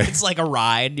Disneyland. Like Right. it's like a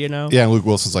ride, Yeah, and Luke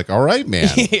Wilson's like, all right, man.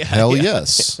 Hell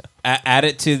yes. Add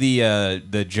it to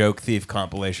the joke thief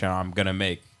compilation I'm gonna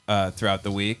make throughout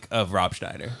the week of Rob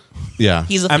Schneider. Yeah.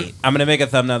 He's a I'm thief. gonna make a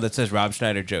thumbnail that says Rob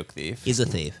Schneider joke thief. He's a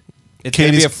thief. It's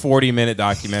going to be a Katie's- 40-minute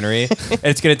documentary, and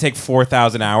it's going to take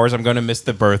 4,000 hours. I'm going to miss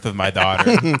the birth of my daughter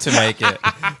to make it.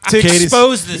 To Katie's-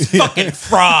 expose this fucking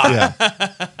fraud.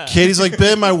 Yeah. Katie's like,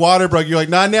 Ben, my water broke. You're like,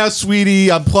 not now,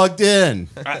 sweetie. I'm plugged in.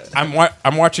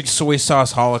 I'm watching Soy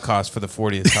Sauce Holocaust for the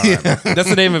 40th time. That's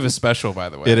the name of his special, by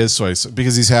the way. It is soy sauce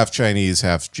because he's half Chinese,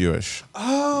 half Jewish.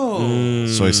 Oh.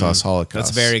 Soy sauce Holocaust. That's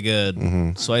very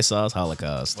good. Soy sauce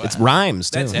Holocaust. Wow. It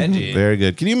rhymes, too. That's edgy. Very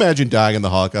good. Can you imagine dying in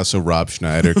the Holocaust so Rob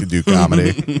Schneider could do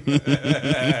comedy?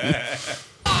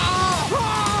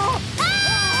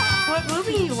 What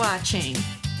movie are you watching?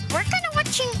 We're kind of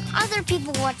watching other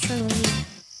people watch movies.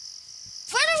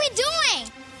 What are we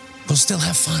doing? We'll still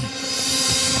have fun.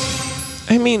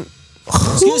 I mean,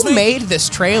 who made this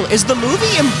trailer? Is the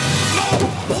movie...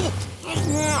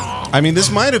 I mean,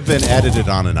 this might have been edited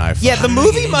on an iPhone. Yeah, the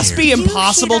movie must be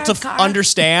impossible shit our to car?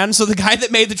 understand. So the guy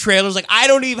that made the trailer is like, I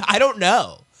don't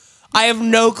know. I have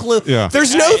no clue. Yeah.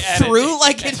 There's no through.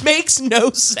 Like, it makes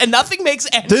no sense. And nothing makes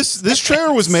any This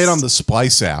trailer was made on the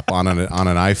Splice app on an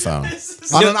iPhone.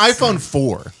 On an iPhone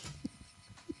 4.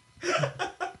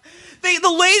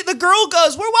 The girl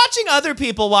goes, we're watching other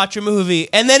people watch a movie.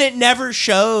 And then it never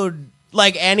showed,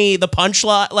 like, the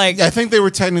punchline. Like, I think they were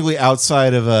technically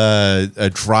outside of a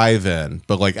drive-in,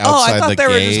 but like I outside thought the there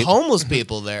were gate. just homeless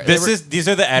people there. These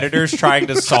are the editors trying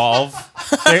to solve.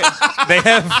 They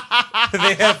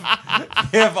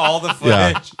have all the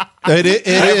footage. Yeah. It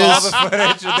They have all is. the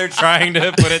footage, and they're trying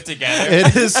to put it together.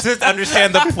 It is. To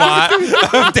understand the plot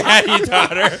of Daddy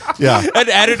Daughter. Yeah. An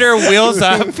editor wheels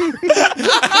up.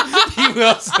 He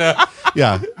wheels up.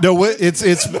 Yeah. No, it's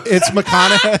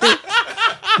McConaughey.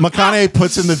 McConaughey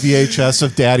puts in the VHS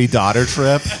of Daddy-Daughter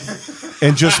Trip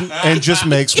and just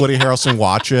makes Woody Harrelson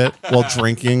watch it while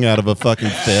drinking out of a fucking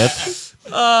fifth.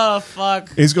 Oh,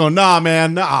 fuck. He's going, nah,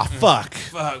 man. Nah, fuck.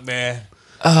 Fuck, man.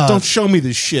 Don't show me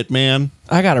this shit, man.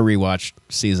 I gotta rewatch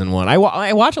season 1. I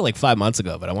watched it like 5 months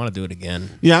ago, but I want to do it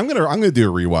again. Yeah, I'm gonna do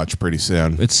a rewatch pretty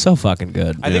soon. It's so fucking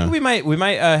good. I think we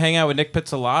might hang out with Nick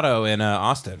Pizzolatto in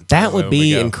Austin. That would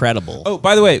be incredible. Oh,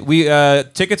 by the way, we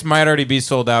tickets might already be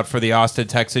sold out for the Austin,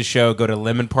 Texas show. Go to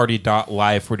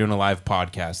lemonparty.life. We're doing a live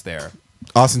podcast there.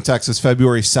 Austin, Texas,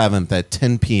 February 7th at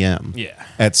 10 p.m. Yeah.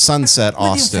 At Sunset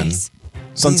Austin.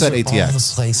 Sunset These are all ATX.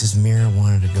 the places Mira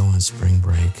wanted to go on spring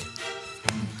break.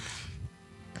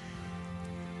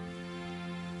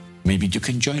 Maybe you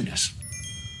can join us.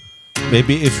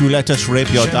 Maybe if you let us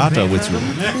rape your daughter with you.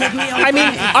 I mean,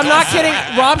 I'm not kidding.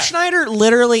 Rob Schneider,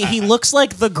 literally, he looks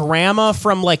like the grandma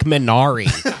from like Minari.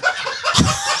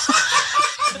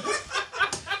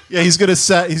 Yeah, he's gonna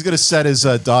set his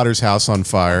daughter's house on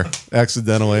fire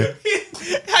accidentally.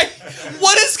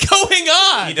 What is going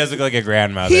on? He does look like a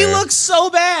grandmother. He looks so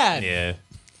bad. Yeah.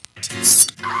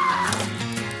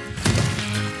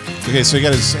 Okay, so he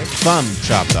got his thumb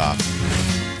chopped off.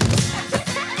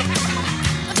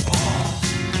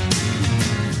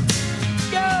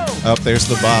 Oh, there's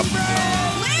the bop.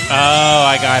 Oh,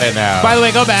 I got it now. By the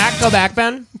way, go back,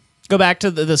 Ben. Go back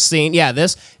to the scene. Yeah,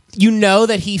 this. You know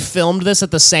that he filmed this at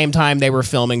the same time they were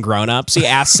filming Grown Ups. He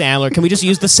asked Sandler, "Can we just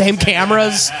use the same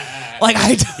cameras?" Like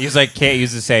he was like, "Can't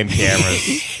use the same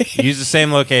cameras. Use the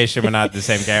same location, but not the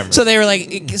same cameras." So they were like,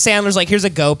 Sandler's like, "Here's a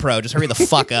GoPro. Just hurry the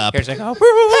fuck up." Here's like, oh,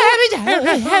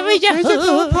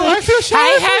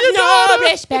 I have no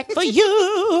respect for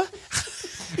you.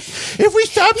 If we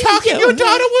stop talking, your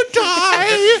daughter will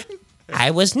die.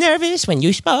 I was nervous when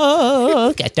you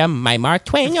spoke at my Mark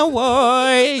Twain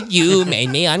Award. You made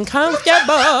me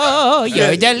uncomfortable.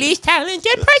 You're the least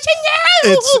talented person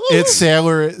now. It's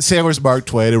Sandler's Mark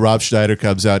Twain, and Rob Schneider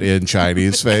comes out in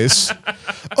Chinese face.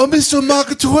 Oh, Mr.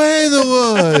 Mark Twain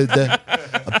Award,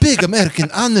 a big American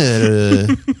honor.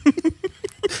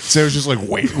 Sandler's just like,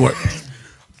 wait, what?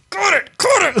 Cut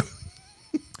it.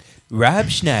 Rob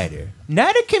Schneider,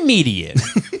 not a comedian,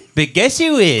 but guess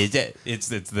who is? It's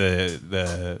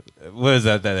the what is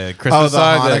that? The Christmas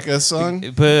song? Hannukah song.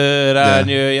 Put on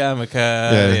your yarmulke.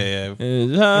 Yeah.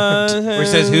 Where it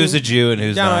says who's a Jew and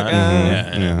who's not.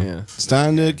 Yeah. It's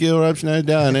time to kill Rob Schneider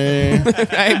down there.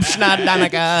 I'm Schneider.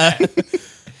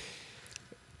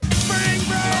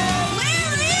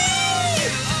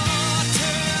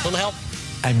 Little help?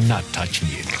 I'm not touching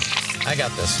you. I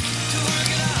got this.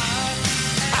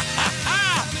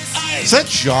 Is that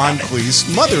John Cleese?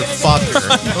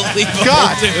 Motherfucker. Unbelievable,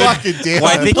 God dude. fucking damn.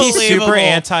 Well, I think he's Unbelievable. super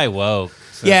anti-woke.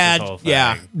 So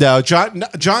Yeah. No, John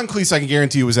Cleese, I can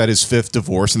guarantee you, was at his 5th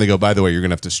divorce, and they go, by the way, you're going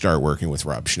to have to start working with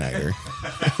Rob Schneider.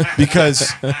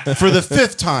 Because for the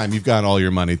 5th time, you've got all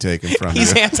your money taken from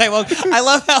He's you. anti-woke. I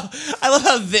love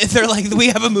how they're like, we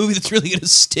have a movie that's really going to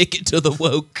stick it to the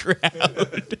woke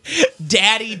crowd.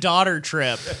 Daddy-daughter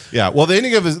trip. Yeah, well, the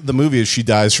ending of the movie is she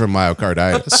dies from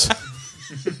myocarditis.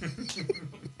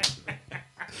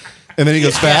 And then he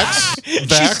goes,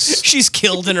 facts. She's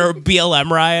killed in her BLM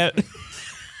riot.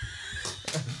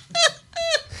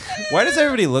 Why does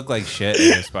everybody look like shit in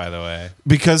this, by the way?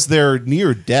 Because they're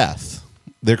near death.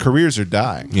 Their careers are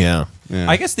dying. Yeah.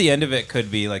 I guess the end of it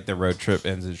could be like the road trip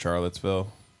ends in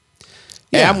Charlottesville.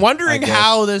 Yeah, I'm wondering I guess.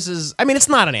 how this is. I mean, it's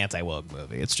not an anti-woke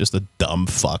movie. It's just a dumb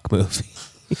fuck movie.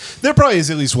 There probably is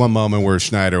at least one moment where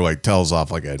Schneider like tells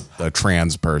off like a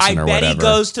trans person I or bet whatever. he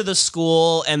goes to the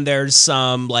school and there's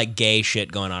some like gay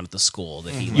shit going on at the school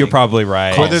that he. You're like, probably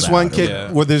right. Where there's one out, kid,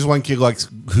 yeah. where there's one kid like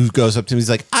who goes up to him. He's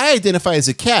like, "I identify as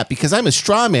a cat because I'm a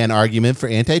straw man argument for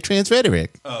anti-trans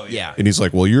rhetoric." Oh yeah. And he's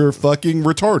like, "Well, you're fucking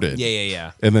retarded."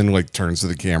 Yeah. And then like turns to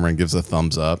the camera and gives a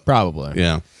thumbs up. Probably.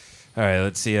 Yeah. All right,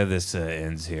 let's see how this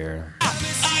ends here.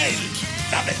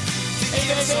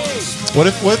 What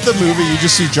if the movie you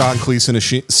just see John Cleese in a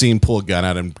scene pull a gun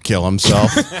out and kill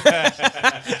himself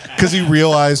because he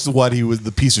realized what he was,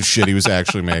 the piece of shit he was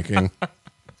actually making.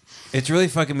 It's really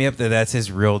fucking me up that that's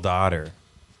his real daughter.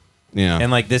 Yeah.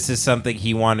 And like this is something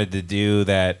he wanted to do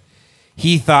that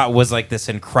he thought was like this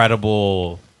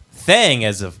incredible thing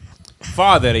as a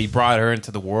father that he brought her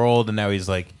into the world, and now he's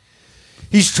like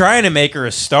he's trying to make her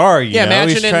a star, you know?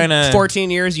 Imagine He's trying in to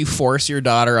 14 years you force your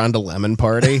daughter onto Lemon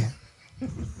Party.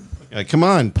 Like, come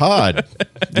on, Pod.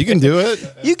 You can do it.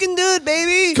 You can do it,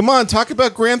 baby. Come on, talk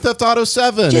about Grand Theft Auto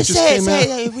 7. Just it just came out.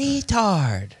 say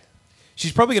retard.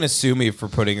 She's probably gonna sue me for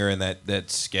putting her in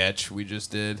that sketch we just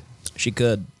did. She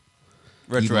could.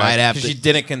 Retroactive. might have to. She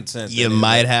didn't consent. You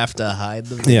might have to hide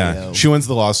the video. Yeah, she wins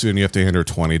the lawsuit, and you have to hand her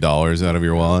 $20 out of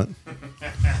your wallet.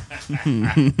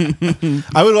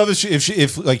 I would love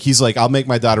if like he's like, I'll make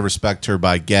my daughter respect me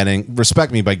by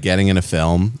getting in a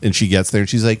film, and she gets there and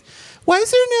she's like, why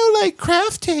is there no like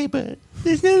craft table?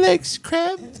 There's no like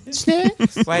craft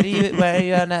snacks. Why are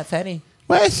you on that funny?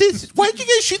 Why'd you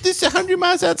guys shoot this 100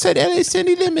 miles outside LA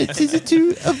city limits? Is it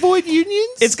to avoid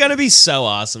unions? It's gonna be so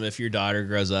awesome if your daughter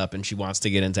grows up and she wants to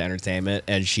get into entertainment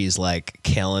and she's like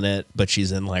killing it, but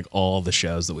she's in like all the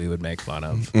shows that we would make fun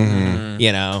of. Mm-hmm.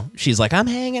 You know, she's like, I'm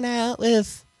hanging out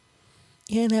with,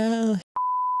 you know,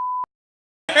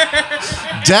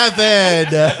 Devan.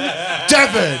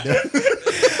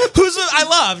 who's I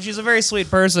love. She's a very sweet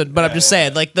person, but I'm just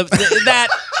saying, like that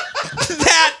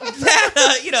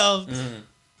you know,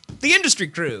 the industry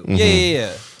crew.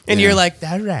 Yeah. And you're like,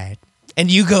 all right. And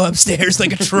you go upstairs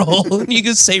like a troll and you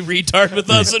can say retard with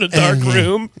us in a dark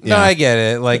room. No, I get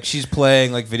it. Like she's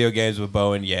playing like video games with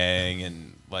Bo and Yang and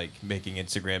like making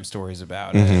Instagram stories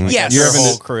about it. Like, Yes. your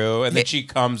whole crew, and then she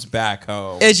comes back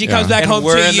home. And she comes back And home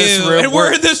we're to in you. this room, and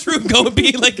we're in this room going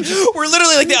be like, we're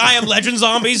literally like the I Am Legend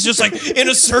zombies, just like in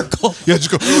a circle. Yeah, just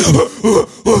go.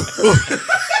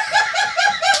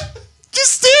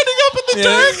 Just standing up in the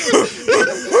dark.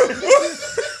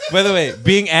 By the way,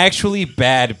 being actually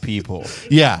bad people.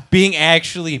 Yeah. Being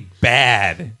actually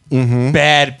bad.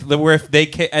 Bad. Where if they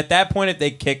at that point, if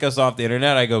they kick us off the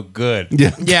internet, I go, good.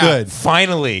 Yeah. Yeah. Good.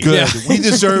 Finally. Good. Yeah. We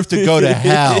deserve to go to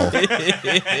hell.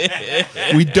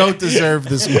 We don't deserve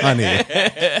this money.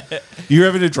 You're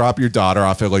having to drop your daughter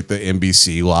off at like the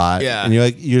NBC lot. Yeah. And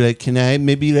you're like, can I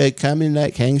maybe like come and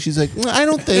like hang? She's like, I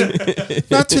don't think,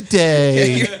 not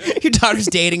today. Your daughter's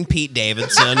dating Pete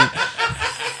Davidson.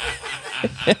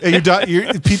 And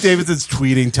Pete Davidson's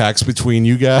tweeting text between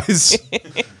you guys.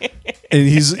 And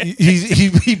he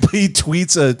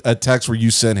tweets a text where you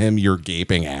sent him your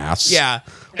gaping ass. Yeah.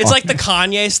 It's like the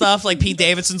Kanye stuff. Like Pete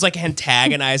Davidson's like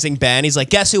antagonizing Ben. He's like,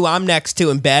 guess who I'm next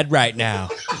to in bed right now?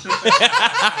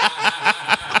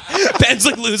 Ben's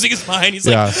like losing his mind. He's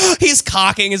like, he's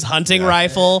cocking his hunting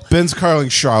rifle. Ben's calling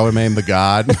Charlemagne the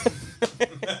God.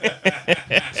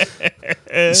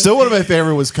 Still, one of my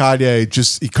favorite was Kanye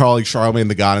just calling Charlemagne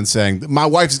the God and saying, my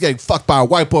wife is getting fucked by a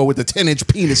white boy with a 10-inch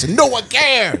penis and no one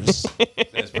cares.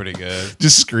 That's pretty good.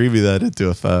 Just screaming that into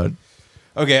a phone.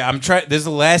 Okay, I'm trying. This is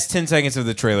the last 10 seconds of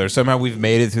the trailer. Somehow we've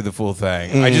made it through the full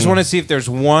thing. I just want to see if there's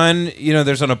one,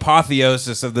 there's an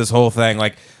apotheosis of this whole thing.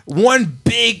 Like one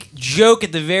big joke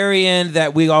at the very end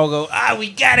that we all go,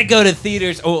 we got to go to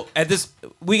theaters. Oh,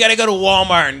 we got to go to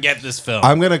Walmart and get this film.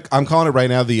 I'm calling it right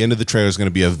now. The end of the trailer is going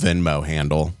to be a Venmo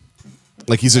handle.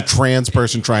 Like he's a trans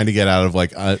person trying to get out of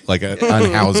like an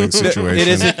unhousing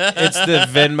situation. It's the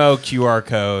Venmo QR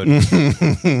code.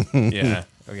 Yeah.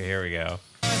 Okay, here we go.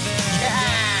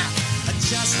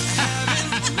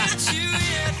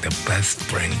 The best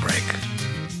spring break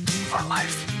for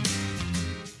life.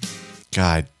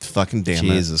 God, fucking damn it.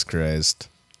 Jesus Christ.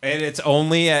 And it's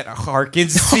only at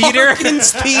Harkins Theater.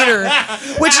 Harkins Theater.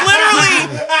 Which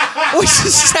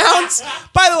sounds,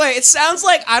 by the way, it sounds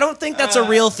like, I don't think that's a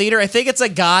real theater. I think it's a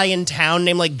guy in town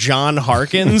named like John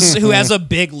Harkins who has a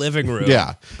big living room.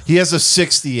 Yeah. He has a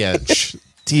 60-inch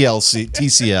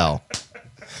TCL.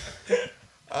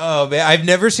 Oh, man. I've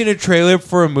never seen a trailer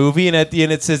for a movie, and at the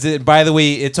end it says, by the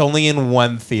way, it's only in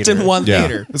one theater. It's in one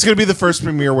theater. It's going to be the first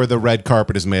premiere where the red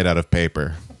carpet is made out of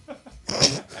paper.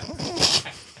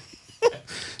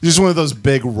 Just one of those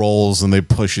big rolls, and they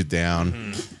push it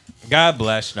down. God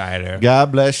bless Schneider.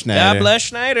 God bless Schneider. God bless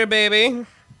Schneider, baby.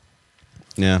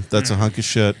 Yeah, that's a hunk of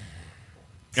shit.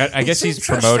 I guess he's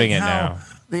promoting it now.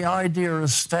 The idea of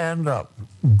stand-up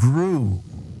grew.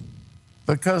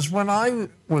 Because when I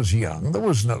was young, there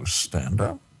was no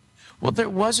stand-up. Well, there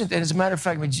wasn't. And as a matter of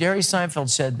fact, Jerry Seinfeld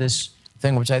said this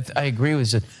thing, which I agree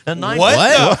with.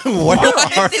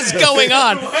 What is going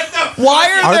on?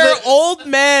 Why are there old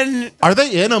men? Are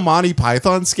they in a Monty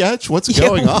Python sketch? What's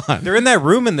going on? They're in that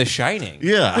room in The Shining.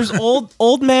 Yeah. There's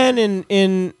old men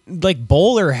in like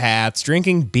bowler hats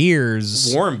drinking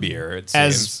beers. Warm beer, it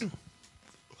as seems.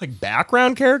 Like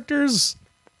background characters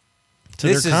to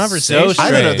This their is conversation. so I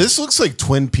don't know. strange. This looks like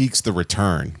Twin Peaks: The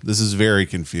Return. This is very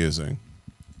confusing.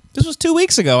 This was 2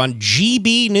 weeks ago on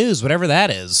GB News, whatever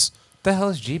that is. What the hell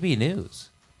is GB News?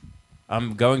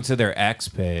 I'm going to their X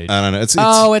page. I don't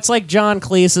know. It's like John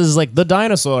Cleese's like The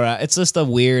Dinosaur. It's just a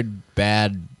weird,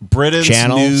 bad Britain's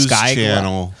channel. news Sky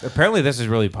channel. Apparently, this is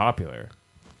really popular.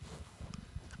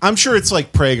 I'm sure it's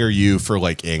like PragerU for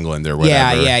like England or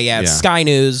whatever. Yeah. Sky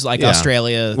News, like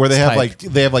Australia, where they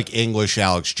have like English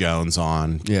Alex Jones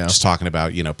on, just talking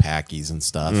about Packies and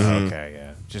stuff. Okay,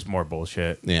 yeah, just more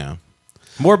bullshit. Yeah,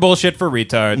 more bullshit for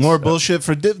retards. More bullshit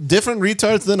for different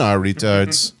retards than our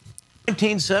retards.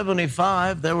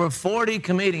 1975, there were 40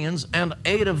 comedians, and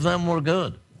 8 of them were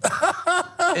good.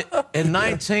 In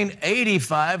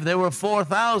 1985, there were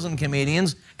 4,000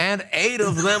 comedians, and 8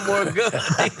 of them were good.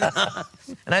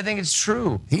 And I think it's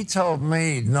true. He told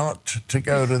me not to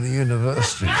go to the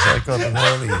universities. I got an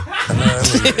early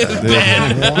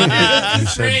warning. He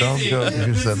said, don't go,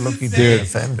 because they're looking to be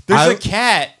offended.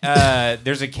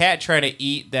 There's a cat trying to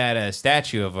eat that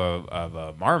statue of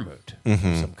a marmot of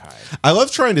some kind. I love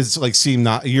trying to like seem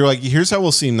not. You're like, here's how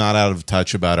we'll seem not out of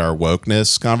touch about our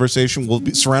wokeness conversation. We'll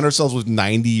surround ourselves with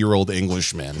 90-year-old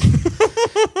Englishmen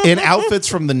in outfits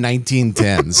from the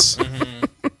 1910s.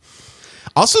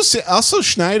 Also,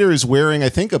 Schneider is wearing, I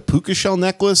think, a puka shell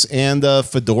necklace and a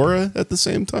fedora at the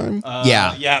same time.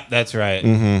 Yeah, that's right.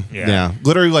 Yeah,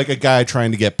 literally like a guy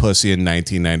trying to get pussy in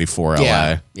 1994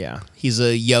 LA. Yeah, he's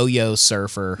a yo-yo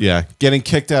surfer. Yeah, getting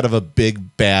kicked out of a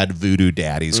big bad Voodoo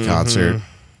Daddies concert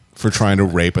for trying to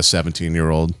rape a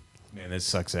 17-year-old. Man, this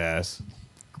sucks ass.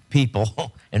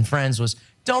 People and friends was,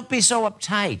 don't be so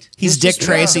uptight. He's Dick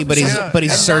Tracy, but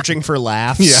he's searching for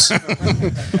laughs. Yeah,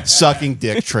 sucking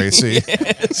Dick Tracy.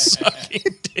 Sucking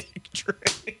Dick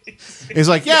Tracy. He's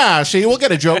like, yeah, see, we'll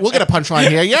get a joke, we'll get a punchline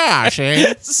here. Yeah,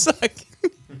 see.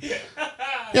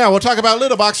 Yeah, we'll talk about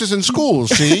litter boxes in schools.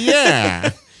 See,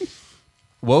 yeah.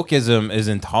 Wokeism is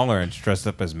intolerance dressed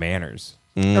up as manners.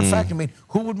 In fact, I mean,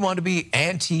 who would want to be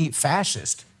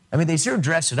anti-fascist? I mean, they sure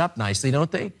dress it up nicely,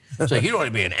 don't they? So you don't want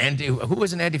to be an who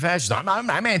was an anti-fascist?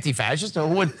 I'm anti-fascist.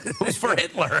 Who's for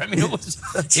Hitler? I mean, it was,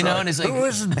 know, and it's like, who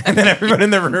isn't? And then everyone in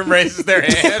the room raises their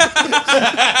hand.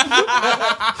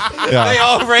 They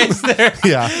all raise their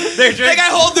They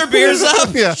gotta hold their beers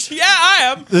up. Yeah, I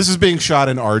am. This is being shot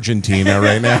in Argentina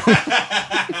right now.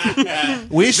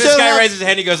 This guy raises his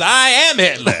hand. He goes, "I am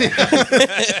Hitler,"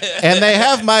 and they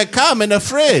have my cum in a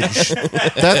fridge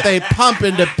that they pump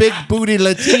into big booty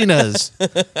Latinas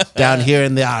down here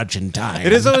in the Argentine.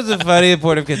 It is always a funny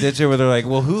point of contention where they're like,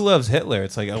 "Well, who loves Hitler?"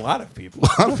 It's like a lot of people.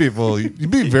 A lot of people.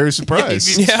 You'd be very surprised.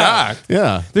 You'd be shocked.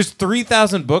 Yeah. There's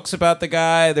 3,000 books about the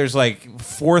guy. There's like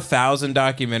 4,000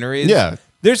 documentaries. Yeah.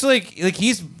 The's like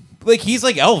he's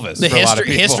like Elvis. The for a lot of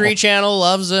people. History Channel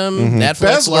loves him. Netflix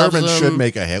Baz loves Luhrmann him. should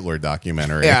make a Hitler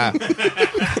documentary. Yeah.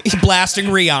 He's blasting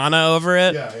Rihanna over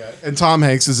it. Yeah. And Tom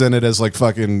Hanks is in it as like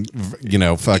fucking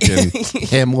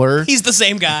Himmler. He's the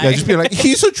same guy. Yeah, just be like,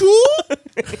 he's a Jew?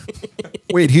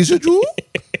 Wait, he's a Jew?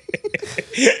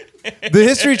 The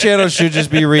History Channel should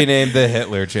just be renamed the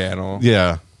Hitler Channel.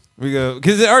 Yeah. We go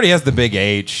because it already has the big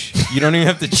H. You don't even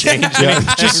have to change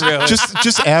anything. Really.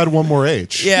 Just add one more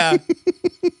H. Yeah.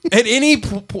 At any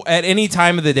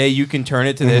time of the day, you can turn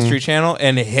it to the History Channel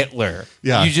and Hitler.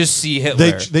 Yeah. You just see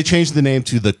Hitler. They changed the name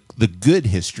to the Good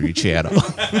History Channel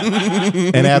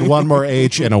and add one more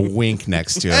H and a wink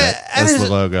next to it as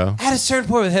the logo. At a certain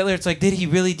point with Hitler, it's like, did he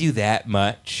really do that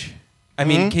much? I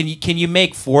mean, can you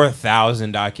make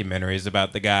 4,000 documentaries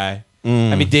about the guy?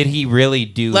 I mean, did he really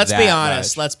do Let's that be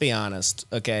honest. much? Let's be honest.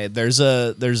 Okay, there's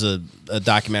a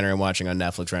documentary I'm watching on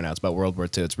Netflix right now. It's about World War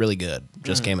II. It's really good.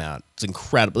 Just came out. It's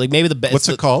incredible. Like maybe the best. What's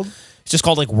it called? It's just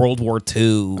called like World War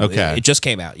II. Okay. It just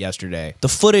came out yesterday. The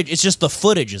footage, the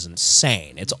footage is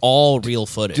insane. It's all real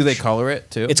footage. Do they color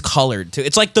it too? It's colored too.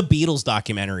 It's like the Beatles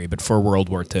documentary, but for World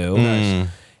War II. Nice.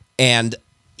 And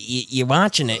you're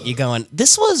watching it, you're going,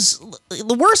 this was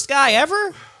the worst guy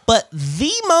ever, but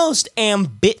the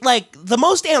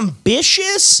most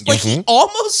ambitious. Like he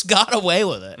almost got away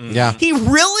with it. Yeah. He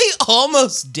really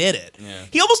almost did it. Yeah.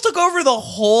 He almost took over the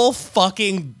whole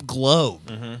fucking globe.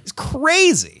 It's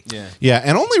crazy. Yeah. Yeah,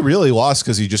 and only really lost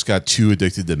because he just got too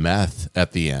addicted to meth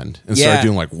at the end and started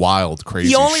doing like wild, crazy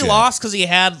He only shit. lost because he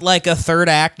had like a third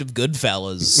act of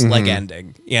Goodfellas like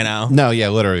ending, you know? No, yeah,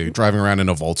 literally driving around in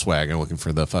a Volkswagen looking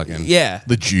for the fucking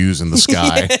the Jews in the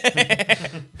sky.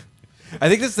 I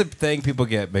think that's the thing people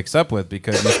get mixed up with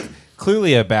because he's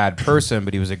clearly a bad person,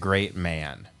 but he was a great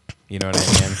man. You know what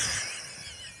I mean?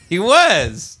 He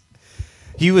was.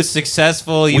 He was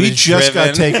successful. He was just driven.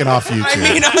 got taken off YouTube.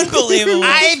 I mean, unbelievable.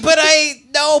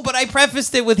 But I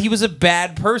prefaced it with he was a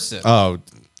bad person. Oh,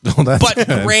 well, that's But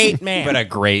good. great man. But a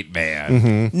great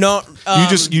man. No,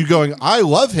 you going, I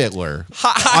love Hitler.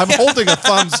 I'm holding a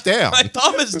thumbs down. my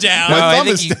thumb is down. No, My I thumb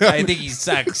think, is he, down. I think he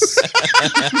sucks.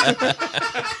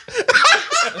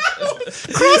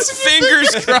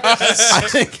 Fingers crossed. I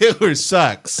think Hitler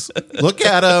sucks. Look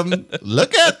at him.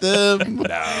 Look at them.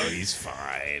 No, he's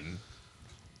fine.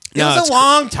 It was a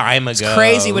long time ago. It's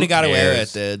crazy what he got Who away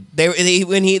cares? with, dude.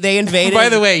 They invaded. By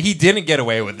the way, he didn't get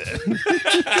away with it.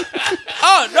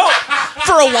 Oh no!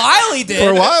 For a while he did.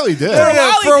 For a while he did.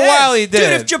 For a while he did.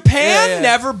 Dude, if Japan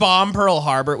never bombed Pearl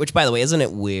Harbor, which by the way, isn't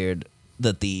it weird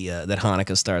that that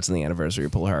Hanukkah starts on the anniversary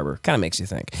of Pearl Harbor? Kind of makes you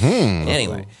think.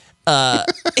 Anyway,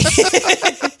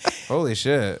 Holy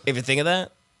shit! if you think of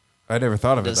that, I never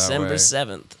thought of it that December way.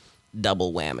 7th,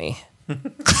 double whammy.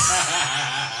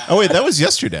 Oh wait, that was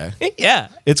yesterday. Yeah,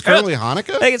 It's currently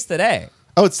Hanukkah. I think it's today.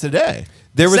 Oh, it's today.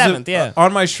 There was 7th, yeah.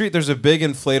 on my street. There's a big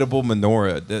inflatable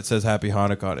menorah that says "Happy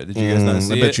Hanukkah" on it. Did you guys not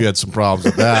see I it? bet you had some problems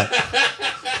with that.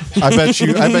 I bet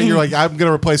you're like, I'm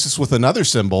gonna replace this with another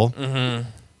symbol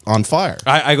on fire.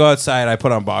 I go outside. I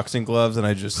put on boxing gloves and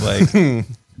I just like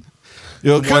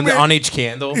Yo, come one here. on each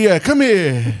candle. Yeah, come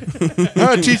here.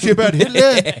 I'll teach you about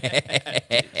Hitler.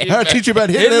 I'll teach you about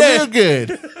Hitler real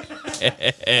good.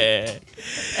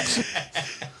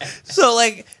 So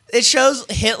like it shows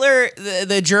Hitler,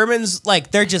 the Germans, like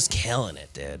they're just killing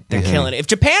it, dude. They're killing it. If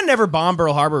Japan never bombed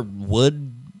Pearl Harbor, would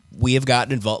we have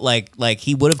gotten involved? Like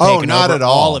he would have taken not over at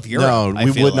all. of Europe. No, I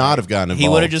we feel would not like. have gotten He would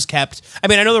involved. have just kept. I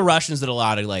mean, I know the Russians did a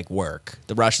lot of like work.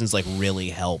 The Russians like really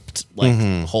helped like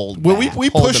hold. Well, back, we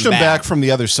hold pushed them back from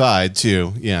the other side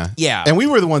too. Yeah, Yeah. and we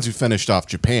were the ones who finished off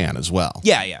Japan as well.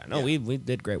 Yeah. No, we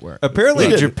did great work.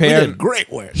 Apparently, Japan.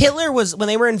 great work. Hitler was, when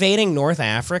they were invading North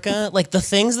Africa, like the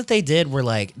things that they did were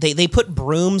like they put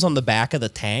brooms on the back of the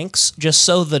tanks just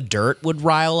so the dirt would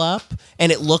rile up,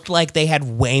 and it looked like they had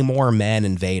way more men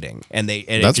invading, and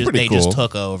That's pretty they cool. just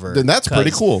took over. Then that's pretty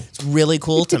 'cause cool. It's really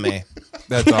cool to me.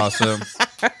 That's awesome.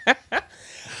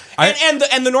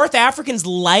 And the North Africans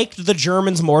liked the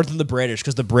Germans more than the British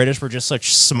because the British were just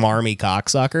such smarmy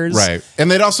cocksuckers. Right, and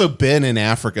they'd also been in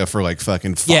Africa for like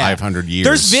fucking 500 years.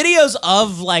 There's videos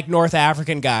of like North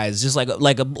African guys, just like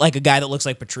a guy that looks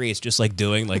like Patrice, just like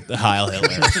doing like the Heil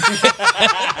Hitler.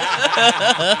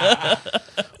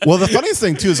 Well, the funniest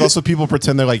thing too is also people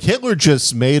pretend they're like Hitler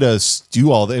just made us do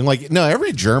all that, and like no,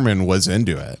 every German was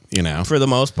into it, you know. For the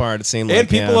most part, it seemed And like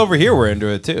people over here were into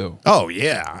it too. Oh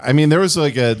yeah, I mean there was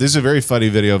like there's a very funny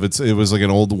video of it. It was like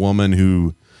an old woman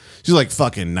who she's like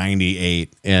fucking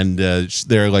 98, and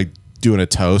they're like doing a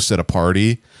toast at a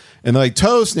party, and they're like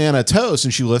toast, Nana, toast,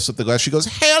 and she lifts up the glass. She goes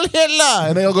Hail Hitler,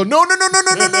 and they all go no.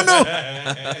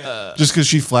 Just because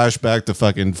she flashed back to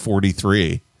fucking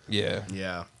 43.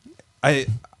 Yeah.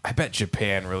 I bet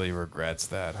Japan really regrets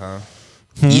that, huh?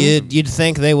 You'd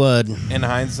think they would. In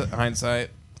hindsight.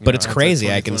 But it's crazy.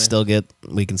 We can still go to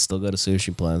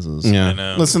sushi plazas. Yeah, I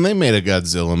know. listen, they made a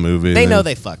Godzilla movie. They know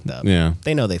they fucked up. Yeah,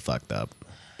 They know they fucked up.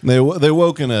 they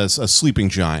woke in a sleeping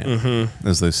giant,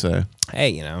 as they say. Hey,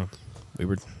 you know, we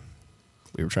were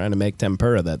trying to make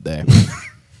tempura that day.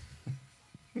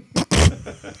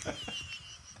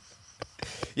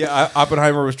 Yeah,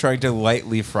 Oppenheimer was trying to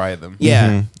lightly fry them.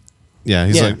 Yeah. Yeah,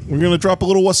 he's like, we're gonna drop a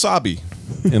little wasabi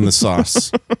in the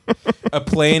sauce. A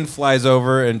plane flies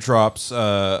over and drops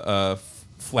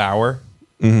flour.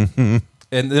 Mm-hmm.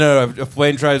 And no, a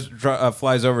plane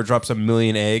flies over, drops 1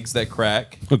 million eggs that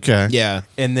crack. Okay. Yeah.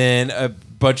 And then a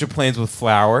bunch of planes with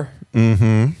flour.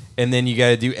 Mm-hmm. And then you got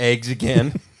to do eggs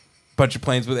again. Bunch of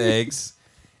planes with eggs.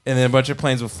 And then a bunch of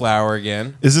planes with flour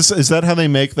again. Is that how they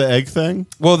make the egg thing?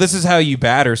 Well, this is how you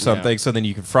batter something so then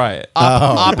you can fry it.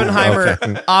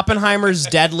 Oppenheimer's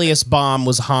deadliest bomb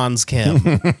was Hans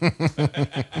Kim.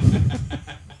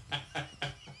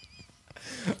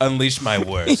 Unleash my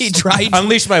worst.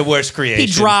 Unleash my worst creation. He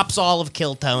drops all of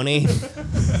Kill Tony.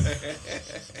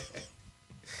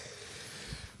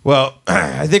 Well,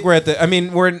 I think we're at the. I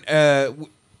mean, we're in.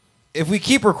 If we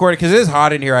keep recording, because it is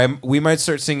hot in here, we might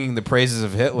start singing the praises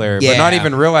of Hitler, but not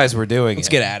even realize we're doing it. Let's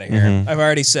get out of here. I've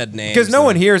already said names. Because no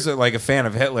one here is like a fan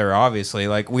of Hitler, obviously.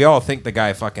 Like, we all think the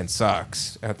guy fucking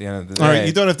sucks at the end of the day. All right,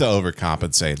 you don't have to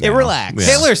overcompensate now. Relax.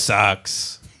 Yeah. Hitler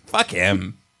sucks. Fuck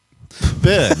him.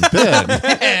 Ben.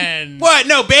 What?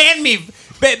 No, ban me.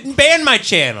 Ban my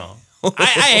channel. I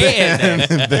hate him.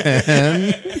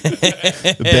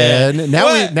 Ben.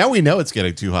 Now we know it's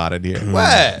getting too hot in here.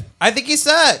 What? I think he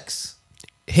sucks.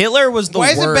 Hitler was the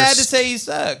worst. Why is it bad to say he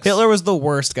sucks? Hitler was the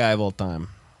worst guy of all time.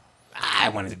 I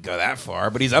wanted to go that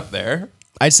far, but he's up there.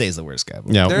 I'd say he's the worst guy of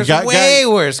all time. No, There's way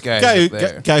worse guys up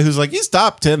there. Guy who's like, he's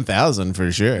top 10,000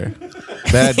 for sure.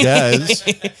 Bad guys.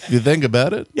 You think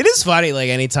about it? It is funny, like,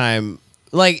 anytime...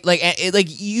 Like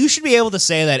you should be able to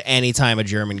say that anytime a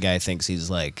German guy thinks he's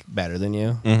like better than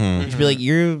you. You should be like,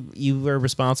 you are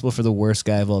responsible for the worst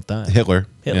guy of all time. Hitler,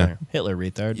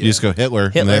 retard. You just go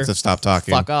Hitler, and they have to stop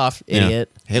talking. Fuck off, idiot.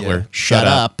 Hitler, shut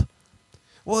up.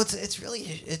 Well, it's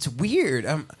really weird.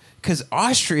 Because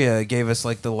Austria gave us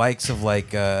like the likes of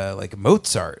like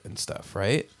Mozart and stuff,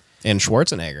 right? And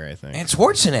Schwarzenegger, I think. And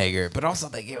Schwarzenegger, but also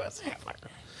they gave us Hitler.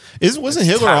 Wasn't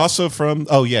Hitler also from?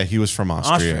 Oh yeah, he was from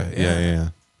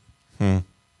Austria. Yeah. They're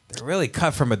really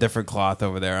cut from a different cloth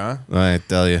over there, huh? I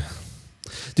tell you,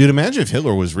 dude. Imagine if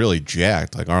Hitler was really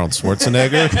jacked, like Arnold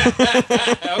Schwarzenegger.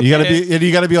 Okay.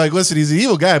 You gotta be like, listen, he's an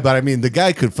evil guy, but I mean, the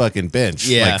guy could fucking bench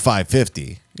like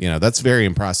 550. That's very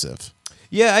impressive.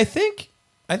 Yeah, I think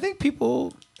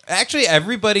people. Actually,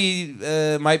 everybody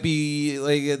might be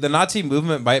like the Nazi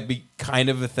movement might be kind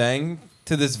of a thing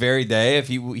to this very day if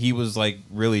he was like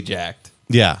really jacked.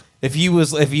 Yeah. If he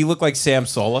looked like Sam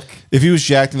Solek. If he was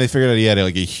jacked and they figured out he had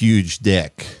like a huge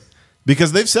dick.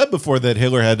 Because they've said before that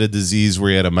Hitler had a disease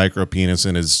where he had a micro penis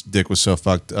and his dick was so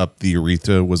fucked up the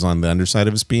urethra was on the underside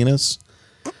of his penis.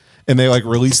 And they like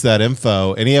released that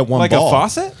info and he had one ball. Like a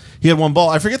faucet? He had one ball.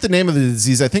 I forget the name of the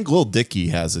disease. I think Lil Dicky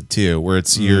has it too, where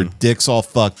it's your dick's all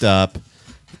fucked up,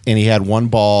 and he had one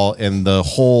ball, and the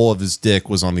whole of his dick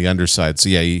was on the underside. So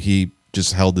yeah, he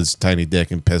just held his tiny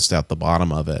dick and pissed out the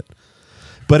bottom of it.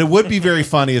 But it would be very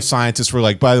funny if scientists were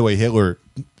like, by the way, Hitler,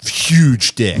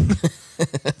 huge dick,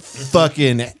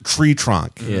 fucking tree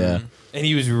trunk. Yeah. And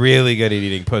he was really good at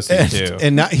eating pussy too.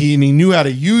 And he knew how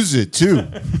to use it too.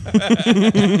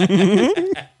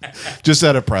 Just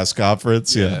at a press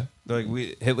conference, yeah. Like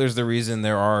Hitler's the reason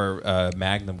there are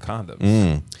Magnum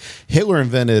condoms. Hitler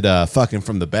invented fucking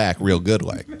from the back real good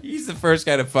like. He's the first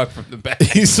guy to fuck from the back.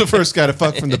 He's the first guy to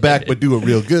fuck from the back, but do it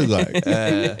real good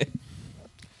like.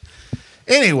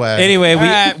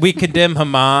 Anyway, we condemn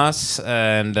Hamas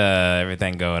and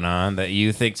everything going on that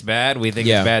you think's bad. We think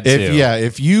it's bad too.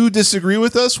 If you disagree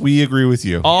with us, we agree with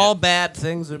you. All bad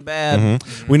things are bad.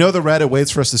 We know the Reddit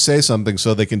waits for us to say something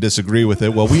so they can disagree with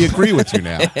it. Well, we agree with you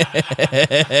now.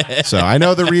 So I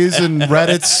know the reason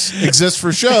Reddits exist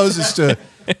for shows is to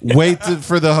wait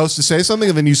for the host to say something,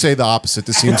 and then you say the opposite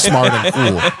to seem smart and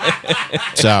cool.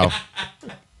 So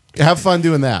have fun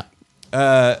doing that.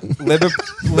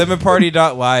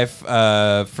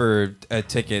 lemonparty.life for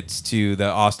tickets to the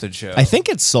Austin show. I think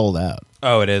it's sold out.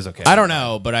 Oh, it is? Okay. I don't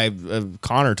know, but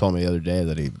Connor told me the other day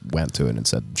that he went to it and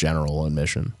said general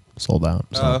admission sold out.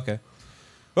 So. Oh, okay.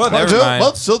 Well, never mind.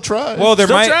 Well, still try. Well,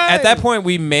 at that point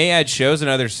we may add shows in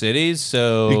other cities,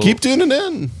 so you keep tuning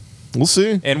in. We'll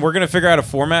see. And we're going to figure out a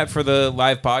format for the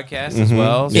live podcast as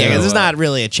well. Yeah, because there's not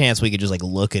really a chance we could just like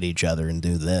look at each other and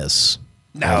do this.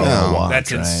 No,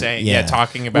 that's insane. Yeah,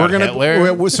 talking about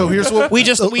Hitler. So here's what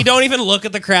we don't even look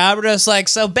at the crowd. We're just like,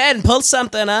 so Ben, pull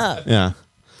something up. Yeah,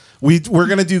 we're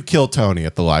gonna do Kill Tony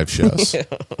at the live shows.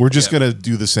 We're just gonna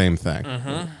do the same thing.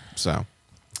 So,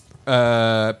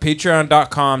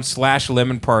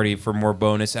 Patreon.com/lemonparty for more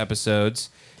bonus episodes.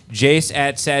 Jace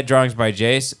at Sad Drawings by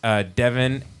Jace.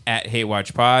 Devan at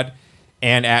hatewatch pod.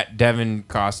 And at Devan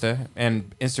Costa,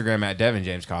 and Instagram at Devan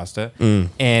James Costa.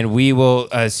 And we will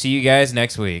see you guys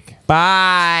next week.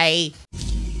 Bye.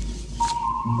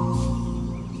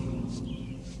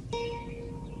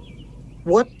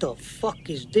 What the fuck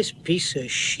is this piece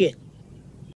of shit?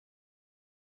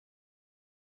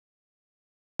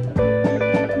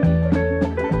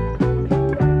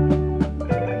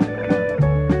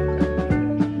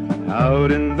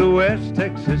 Out in the West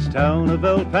Texas town of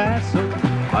El Paso,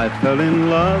 I fell in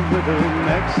love with a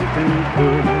Mexican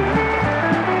girl.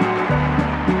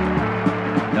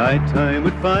 Nighttime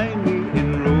would find me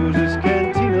in Rose's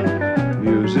Cantina.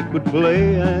 Music would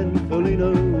play and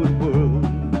Felina would whirl.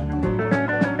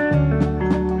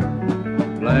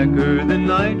 Blacker than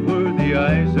night were the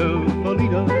eyes of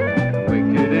Felina,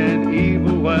 wicked and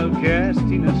evil while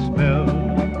casting a spell.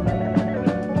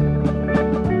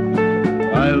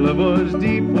 My love was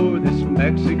deep for this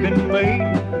Mexican maid.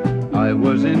 I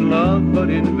was in love, but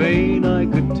in vain I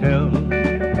could tell.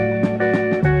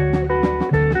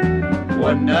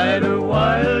 One night a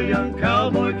wild young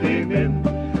cowboy came in,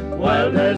 wild as